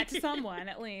therapist. Yeah, to someone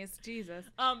at least. Jesus.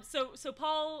 So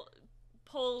Paul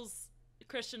pulls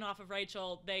Christian off of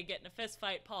Rachel. They get in a fist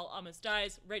fight. Paul almost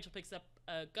dies. Rachel picks up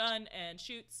a gun and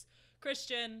shoots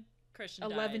Christian. Christian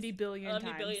dies 11 billion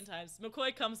times.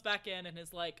 McCoy comes back in and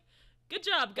is like, "Good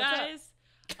job, guys.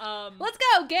 Let's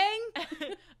go, gang."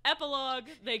 Epilogue.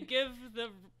 They give the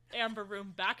Amber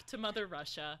Room back to Mother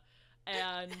Russia,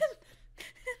 and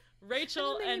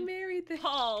Rachel and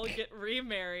Paul get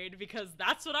remarried, because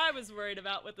that's what I was worried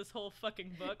about with this whole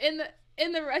fucking book.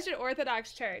 In the Russian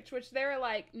Orthodox Church, which they were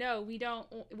like, no, we don't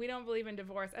believe in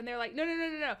divorce, and they're like,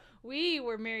 no, we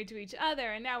were married to each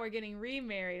other, and now we're getting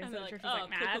remarried. And so the church was like,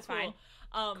 nah, that's fine.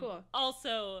 Cool.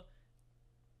 Also,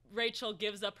 Rachel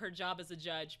gives up her job as a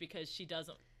judge because she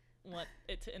doesn't want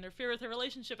it to interfere with her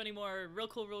relationship anymore. Real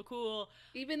cool.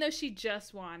 Even though she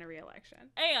just won a re-election.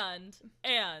 And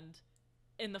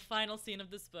in the final scene of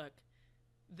this book,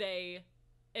 they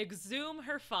exhume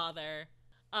her father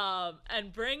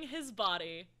and bring his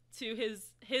body to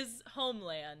his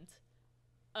homeland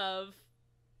of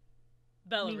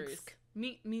Belarus.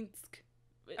 Minsk.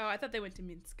 Oh, I thought they went to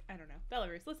Minsk. I don't know.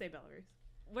 Belarus. Let's say Belarus.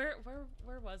 Where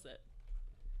was it?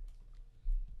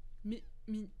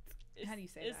 Minsk. How do you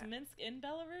say that? Is Minsk in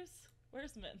Belarus?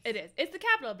 Where's Minsk? It is. It's the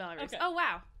capital of Belarus. Okay. Oh,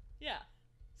 wow. Yeah.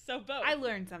 So both. I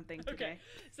learned something today. Okay.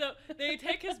 So they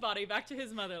take his body back to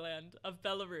his motherland of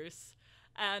Belarus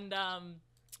and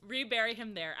rebury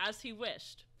him there as he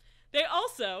wished. They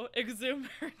also exhume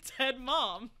her dead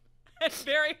mom and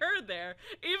bury her there,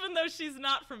 even though she's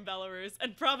not from Belarus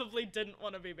and probably didn't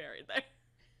want to be buried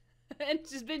there. And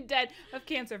she's been dead of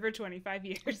cancer for 25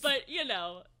 years. But, you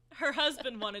know, her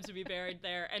husband wanted to be buried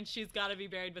there, and she's got to be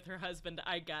buried with her husband,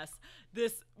 I guess.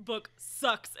 This book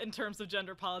sucks in terms of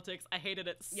gender politics. I hated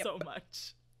it so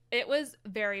much. It was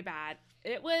very bad.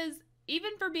 It was,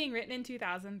 even for being written in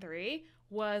 2003,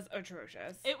 was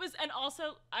atrocious. It was, and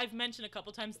also, I've mentioned a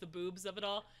couple times the boobs of it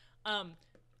all.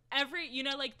 Every, you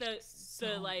know, like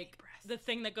the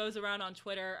thing that goes around on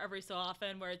Twitter every so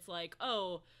often where it's like,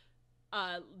 oh,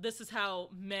 this is how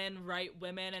men write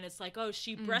women, and it's like, oh,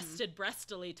 she breasted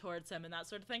breastily towards him and that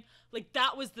sort of thing. Like,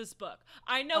 that was this book.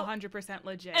 I know 100%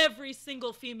 legit. Every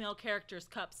single female character's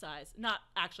cup size. Not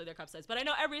actually their cup size, but I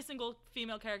know every single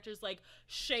female character's like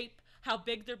shape, how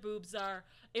big their boobs are,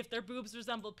 if their boobs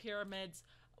resemble pyramids,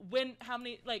 how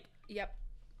many, like. Yep.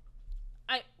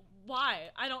 Why?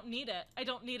 I don't need it. I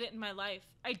don't need it in my life.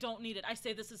 I don't need it. I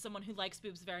say this as someone who likes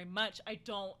boobs very much.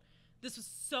 This was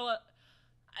so.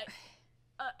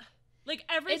 Like,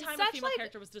 every time a female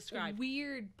character was described.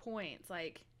 Weird points.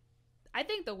 Like, I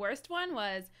think the worst one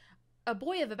was a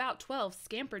boy of about 12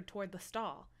 scampered toward the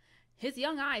stall. His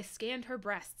young eyes scanned her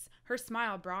breasts. Her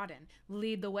smile broadened.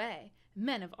 Lead the way.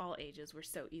 Men of all ages were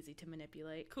so easy to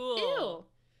manipulate. Cool. Ew.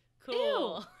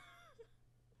 Cool. Ew.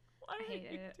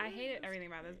 I hated everything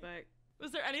about this book.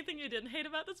 Was there anything you didn't hate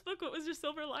about this book? What was your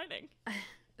silver lining?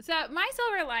 So my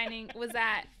silver lining was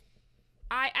that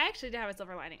I actually did have a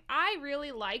silver lining. I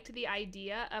really liked the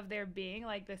idea of there being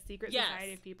like the secret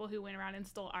society of people who went around and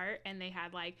stole art, and they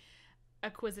had like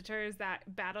acquisitors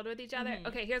that battled with each other.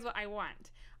 Okay, here's what I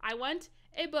want. I want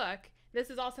a book. This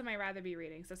is also my rather be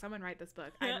reading, so someone write this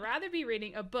book. I'd rather be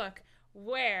reading a book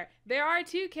where there are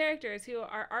two characters who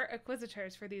are art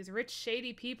acquisitors for these rich,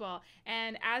 shady people,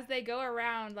 and as they go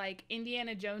around, like,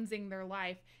 Indiana Jonesing their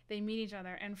life, they meet each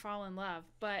other and fall in love,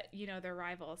 but, you know, they're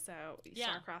rivals, so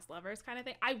star-crossed lovers kind of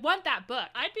thing. I want that book.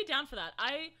 I'd be down for that.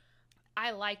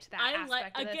 I liked that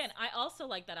aspect of this. Again, I also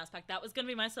like that aspect. That was going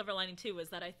to be my silver lining, too, was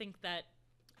that I think that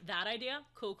idea,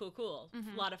 cool.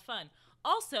 A lot of fun.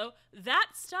 Also, that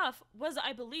stuff was,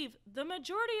 I believe, the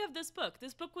majority of this book.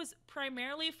 This book was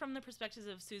primarily from the perspectives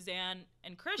of Suzanne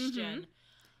and Christian.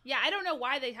 Yeah, I don't know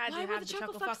why they had to have the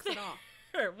Chucklefucks at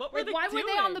all. What were they why doing? Were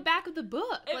they on the back of the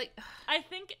book? I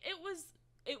think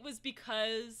it was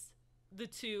because the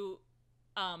two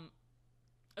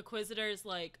Acquisitors,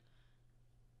 like,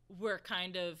 were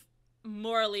kind of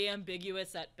morally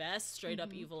ambiguous at best, straight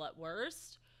up evil at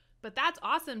worst. But that's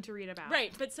awesome to read about.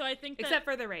 Right, but so I think that... Except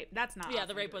for the rape. That's not awesome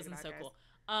the rape wasn't so cool.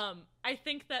 I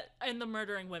think that... And the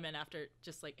murdering women after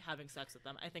just, like, having sex with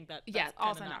them. I think that's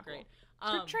also not great.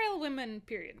 Cool. Portrayal of women,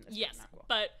 period. Yes, not cool.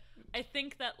 But I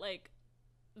think that, like,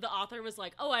 the author was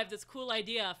like, oh, I have this cool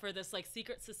idea for this, like,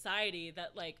 secret society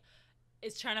that, like,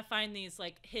 is trying to find these,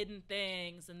 like, hidden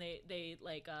things, and they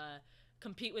like,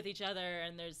 compete with each other,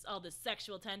 and there's all this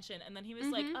sexual tension, and then he was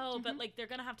like, but like they're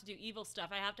gonna have to do evil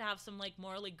stuff. I have to have some like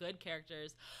morally good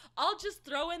characters. I'll just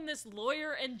throw in this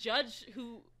lawyer and judge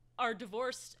who are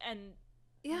divorced and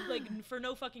like for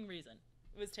no fucking reason.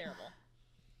 It was terrible.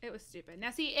 It was stupid. Now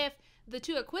see, if the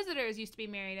two Acquisitors used to be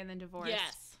married and then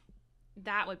divorced,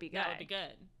 that would be good. That would be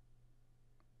good.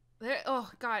 Oh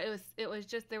god, it was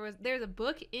just there's a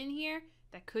book in here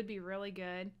that could be really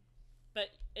good, but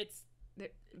it's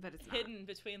hidden not.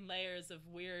 Between layers of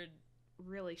weird,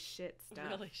 really shit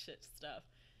stuff.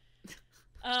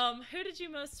 Who did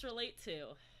you most relate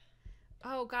to?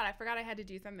 Oh god, I forgot I had to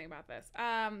do something about this.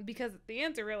 Because the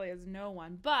answer really is no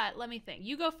one. But let me think.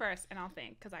 You go first, and I'll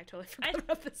think, because I totally forgot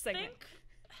about this segment. Think,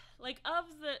 like, of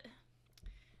the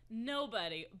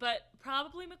nobody, but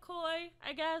probably McCoy,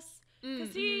 I guess. Because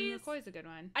McCoy's a good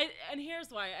one. And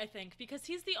here's why, I think. Because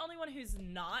he's the only one who's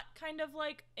not kind of,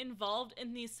 like, involved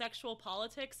in these sexual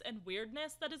politics and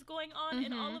weirdness that is going on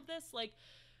in all of this. Like,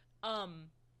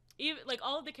 even, like,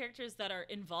 all of the characters that are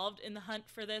involved in the hunt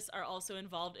for this are also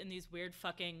involved in these weird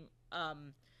fucking,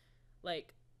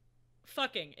 like,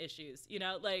 fucking issues, you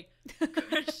know? Like,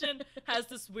 Christian has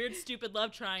this weird, stupid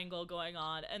love triangle going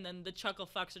on, and then the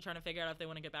Chucklefucks are trying to figure out if they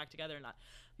want to get back together or not.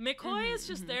 McCoy is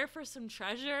just there for some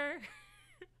treasure.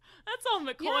 That's all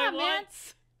McCoy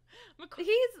wants.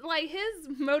 He's, like, his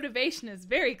motivation is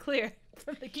very clear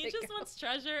from the get-go. He just wants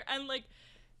treasure, and, like,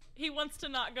 he wants to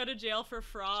not go to jail for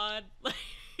fraud.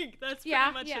 Like, that's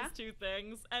pretty much his two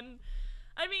things. And,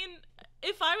 I mean,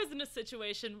 if I was in a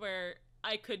situation where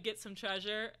I could get some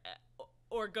treasure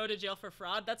or go to jail for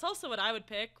fraud, that's also what I would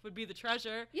pick, would be the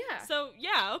treasure. Yeah. So,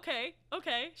 yeah, okay,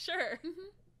 sure.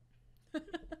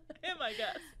 Him, I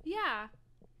guess. Yeah.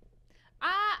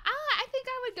 I think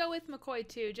I would go with McCoy,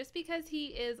 too, just because he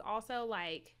is also,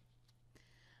 like...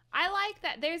 I like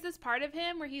that there's this part of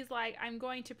him where he's like, I'm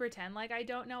going to pretend like I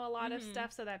don't know a lot of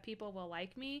stuff so that people will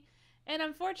like me. And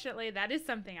unfortunately, that is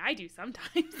something I do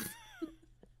sometimes.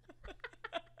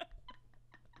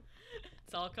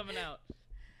 It's all coming out.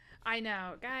 I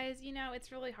know. Guys, you know,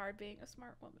 it's really hard being a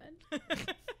smart woman.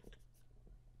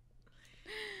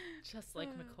 Just like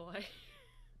McCoy.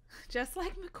 Just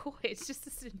like McCoy. It's just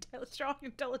this strong,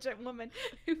 intelligent woman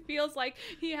who feels like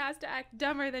he has to act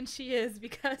dumber than she is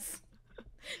because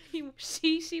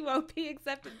she won't be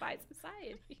accepted by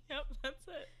society. Yep, that's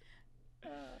it.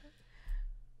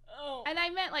 And I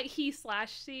meant like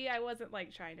he/she. I wasn't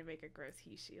like trying to make a gross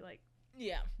he/she. Like,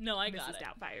 yeah, no, I got it. Mrs.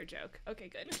 Doubtfire joke. Okay,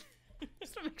 good.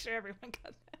 Just to make sure everyone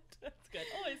got that. That's good.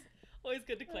 Always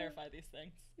good to clarify these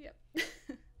things. Yep.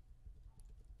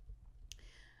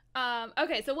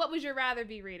 Okay, so what would you rather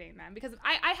be reading then? Because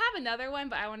I have another one,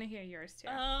 but I want to hear yours too.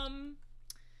 I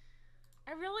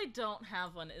really don't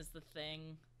have one is the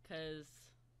thing, because,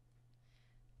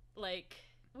 like,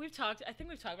 I think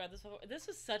we've talked about this before. This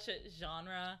is such a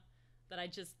genre that I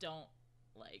just don't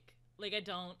like. Like, I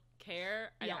don't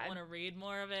care. I don't want to read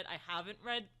more of it. I haven't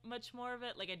read much more of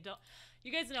it. Like, I don't,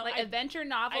 you guys know. Like, adventure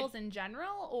novels in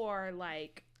general, or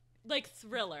like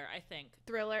thriller, I think.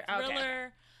 Thriller? Okay.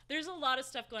 There's a lot of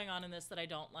stuff going on in this that I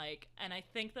don't like, and I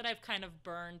think that I've kind of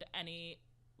burned any,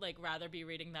 like, rather be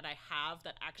reading that I have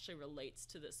that actually relates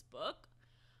to this book.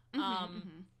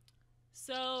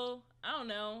 So, I don't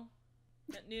know.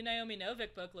 That new Naomi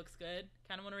Novik book looks good.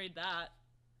 Kind of want to read that.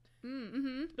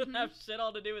 Doesn't have shit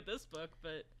all to do with this book,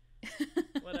 but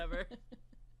whatever.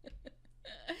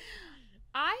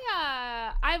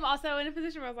 I'm also in a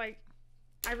position where I was like,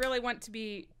 I really want to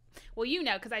be... well,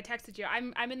 because I texted you.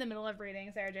 I'm in the middle of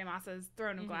reading Sarah J. Maas's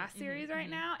Throne of Glass series right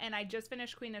now, and I just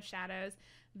finished Queen of Shadows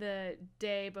the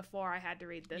day before I had to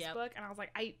read this book, and I was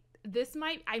like, I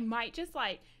might just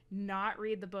like not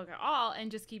read the book at all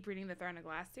and just keep reading the Throne of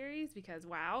Glass series because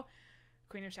wow,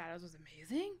 Queen of Shadows was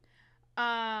amazing.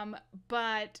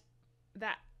 But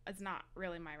that is not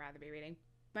really my rather be reading.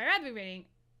 My rather be reading,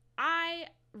 I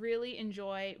really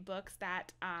enjoy books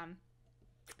that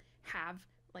have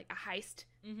like a heist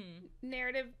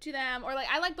narrative to them, or like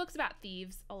I like books about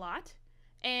thieves a lot.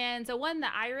 And so one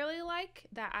that I really like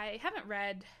that I haven't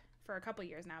read for a couple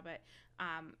years now, but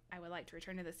I would like to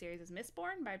return to the series is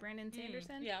Mistborn by Brandon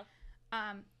Sanderson.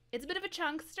 It's a bit of a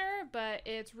chunkster, but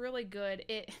it's really good.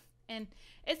 It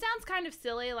sounds kind of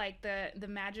silly, like the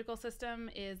magical system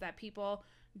is that people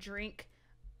drink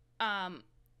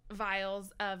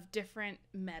vials of different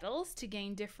metals to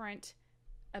gain different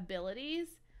abilities,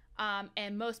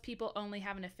 and most people only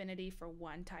have an affinity for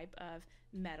one type of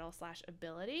metal /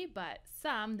 ability, but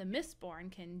the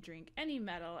Mistborn can drink any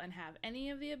metal and have any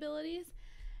of the abilities,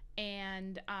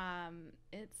 and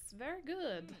it's very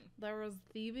good. There is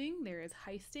thieving, there is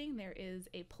heisting, there is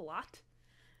a plot.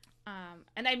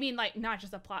 And I mean, like, not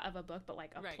just a plot of a book, but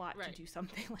like a plot to do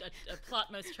something like a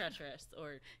plot most treacherous,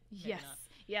 or maybe not.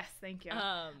 Yes, thank you.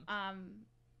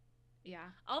 Yeah.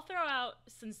 I'll throw out,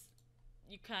 since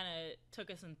you kind of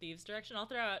took us in Thieves' direction, I'll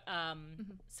throw out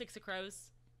Six of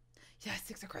Crows. Yeah,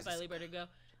 Six of Crows by Leigh Bardugo.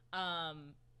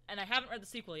 And I haven't read the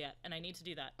sequel yet, and I need to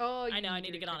do that. Oh, I know, I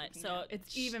need to get on it. So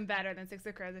it's even better than Six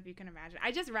of Crows, if you can imagine.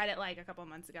 I just read it like a couple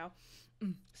months ago.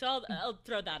 So I'll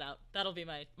throw that out. That'll be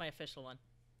my official one.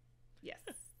 Yes.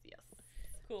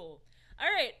 Cool. All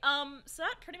right. So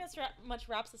that pretty much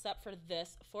wraps us up for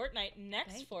this fortnight.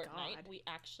 Next fortnight, we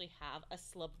actually have a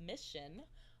submission,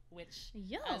 which,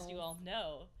 as you all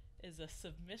know, is a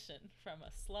submission from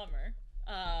a slummer.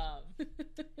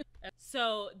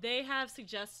 So they have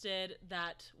suggested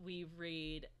that we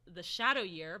read The Shadow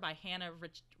Year by Hannah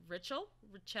Richel.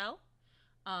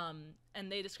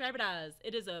 And they describe it as,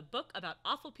 it is a book about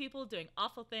awful people doing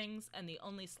awful things, and the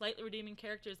only slightly redeeming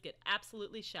characters get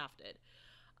absolutely shafted.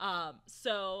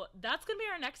 So that's gonna be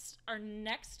our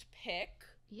next pick.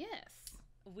 Yes,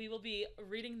 we will be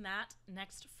reading that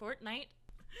next fortnight.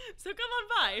 So come on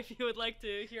by if you would like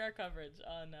to hear our coverage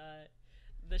on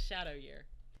The Shadow Year.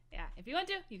 Yeah, if you want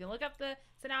to, you can look up the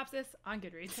synopsis on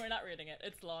Goodreads. We're not reading it;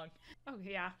 it's long. Oh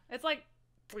yeah, it's like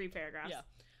 3 paragraphs.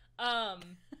 Yeah.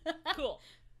 Cool.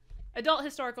 Adult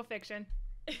historical fiction.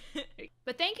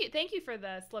 But thank you for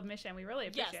the submission. We really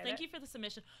appreciate it. Yes, thank you for the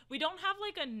submission. We don't have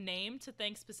like a name to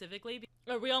thank specifically,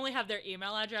 or we only have their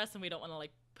email address, and we don't want to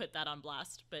like put that on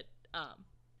blast. But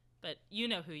you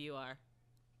know who you are.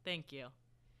 Thank you.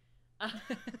 All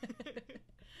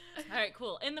right,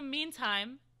 cool. In the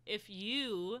meantime, if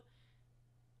you,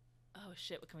 oh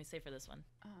shit, what can we say for this one?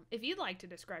 If you'd like to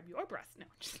describe your breasts, no.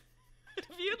 If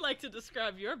you'd like to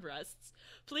describe your breasts,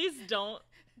 please don't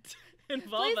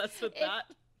involve us with that.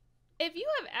 If you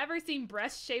have ever seen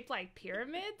breasts shaped like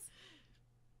pyramids,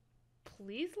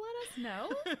 please let us know.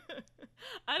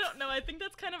 I don't know. I think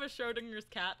that's kind of a Schrodinger's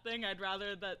cat thing. I'd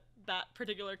rather that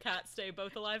particular cat stay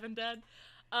both alive and dead.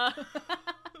 But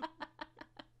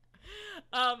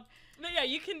yeah,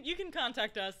 you can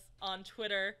contact us on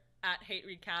Twitter at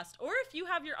HateReadCast, or if you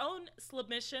have your own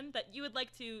submission that you would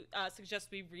like to suggest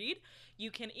we read,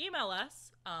 you can email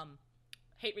us,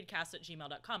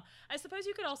 hatereadcast@gmail.com. I suppose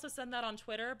you could also send that on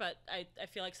Twitter, but I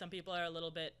feel like some people are a little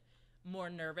bit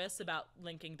more nervous about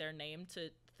linking their name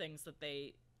to things that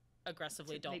they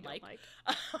aggressively don't like.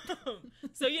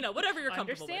 So, whatever you're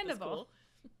comfortable with is cool.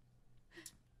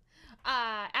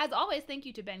 As always, thank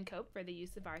you to Ben Cope for the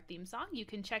use of our theme song. You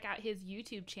can check out his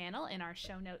YouTube channel in our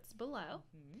show notes below.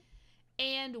 Mm-hmm.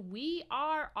 And we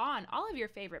are on all of your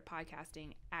favorite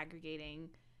podcasting aggregating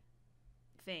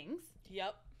things.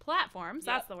 Yep. Platforms,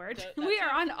 that's the word. We are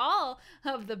on all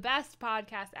of the best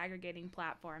podcast aggregating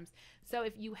platforms. So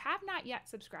if you have not yet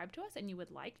subscribed to us and you would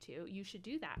like to, you should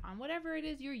do that on whatever it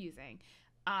is you're using.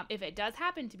 If it does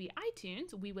happen to be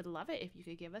iTunes, we would love it if you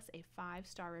could give us a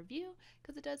 5-star review,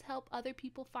 because it does help other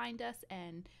people find us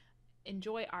and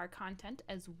enjoy our content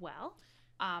as well.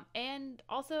 And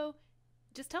also,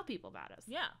 just tell people about us.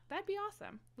 Yeah. That'd be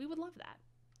awesome. We would love that.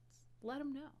 Let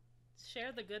them know.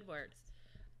 Share the good words.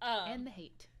 And the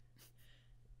hate.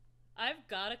 I've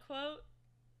got a quote.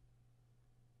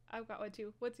 I've got one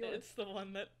too. What's yours? It's the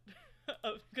one that,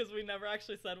 because we never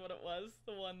actually said what it was,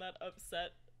 the one that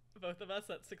upset both of us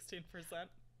at 16%.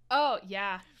 Oh,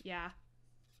 yeah.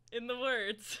 In the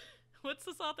words, what's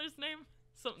this author's name?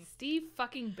 Something. Steve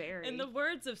fucking Barry. In the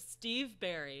words of Steve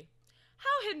Barry,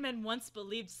 How had men once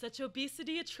believed such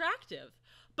obesity attractive?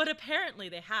 But apparently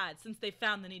they had, since they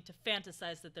found the need to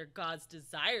fantasize that their gods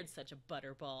desired such a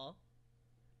butterball.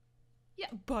 Yeah,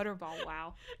 butterball,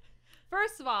 wow.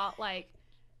 First of all, like,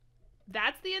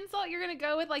 that's the insult you're going to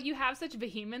go with? Like, you have such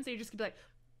vehemence, so you're just going to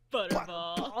be like,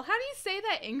 butterball. How do you say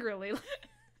that angrily?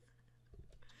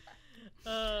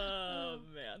 Oh,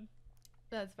 man.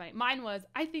 That's funny. Mine was,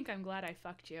 I think I'm glad I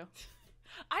fucked you.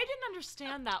 I didn't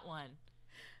understand that one.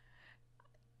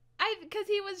 Because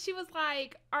she was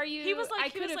like, are you, he was like, I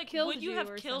could have killed would you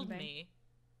have killed something. me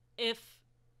if,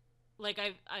 like,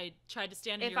 I tried to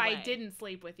stand in your way? If I didn't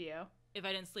sleep with you. If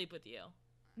I didn't sleep with you.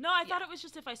 No, I thought it was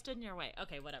just if I stood in your way.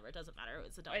 Okay, whatever. It doesn't matter. It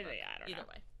was a dumb book. I don't know. Either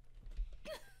way.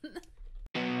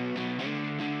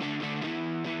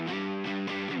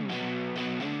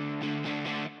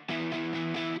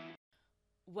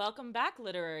 Welcome back,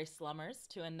 literary slummers,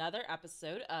 to another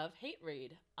episode of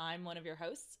HateRead. I'm one of your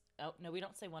hosts. Oh, no, we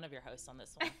don't say one of your hosts on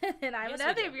this one. And I'm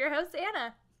another of your hosts,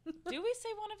 Anna. Do we say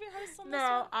one of your hosts on this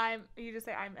one? No, you just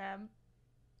say I'm M.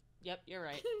 Yep, you're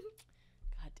right.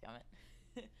 God damn it.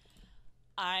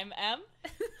 I'm M.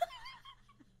 I'm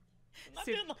not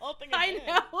doing the whole thing again. I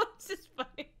know, it's just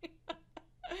funny.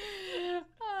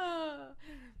 Oh.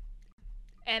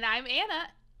 And I'm Anna.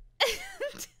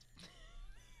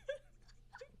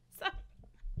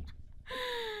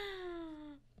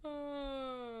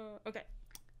 Okay.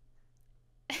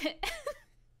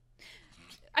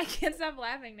 I can't stop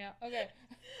laughing now. Okay.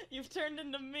 You've turned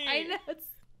into me. I know, it's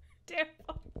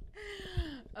terrible.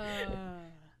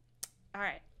 All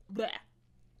right. Blech.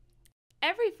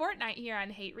 Every fortnight here on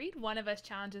HateRead, one of us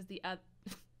challenges the other.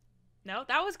 No,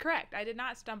 that was correct. I did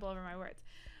not stumble over my words.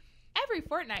 Every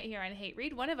fortnight here on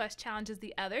HateRead, one of us challenges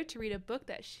the other to read a book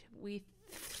that we.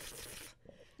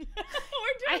 We're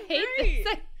doing great.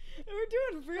 We're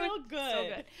doing real good. So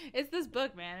good. It's this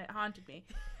book, man. It haunted me.